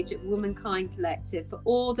Instagram page at Womankind Collective for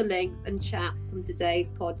all the links and chat from today's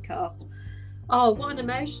podcast. Oh, what an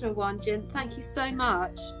emotional one, Jen. Thank you so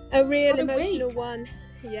much. A real What a emotional week. one.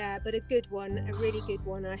 Yeah, but a good one, a really good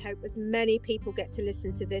one. I hope as many people get to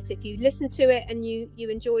listen to this. If you listen to it and you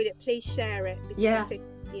enjoyed it, please share it. Because Yeah. I think,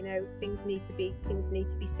 things need to be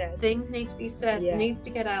said. Things need to be said. Yeah. It needs to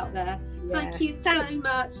get out there. Yeah. Thank you so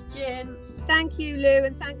much, gents. Thank you, Lou,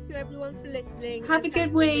 and thanks to everyone for listening. Have And a good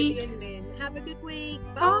thanks to Lily week. and Lynn. Have a good week.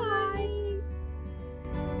 Bye.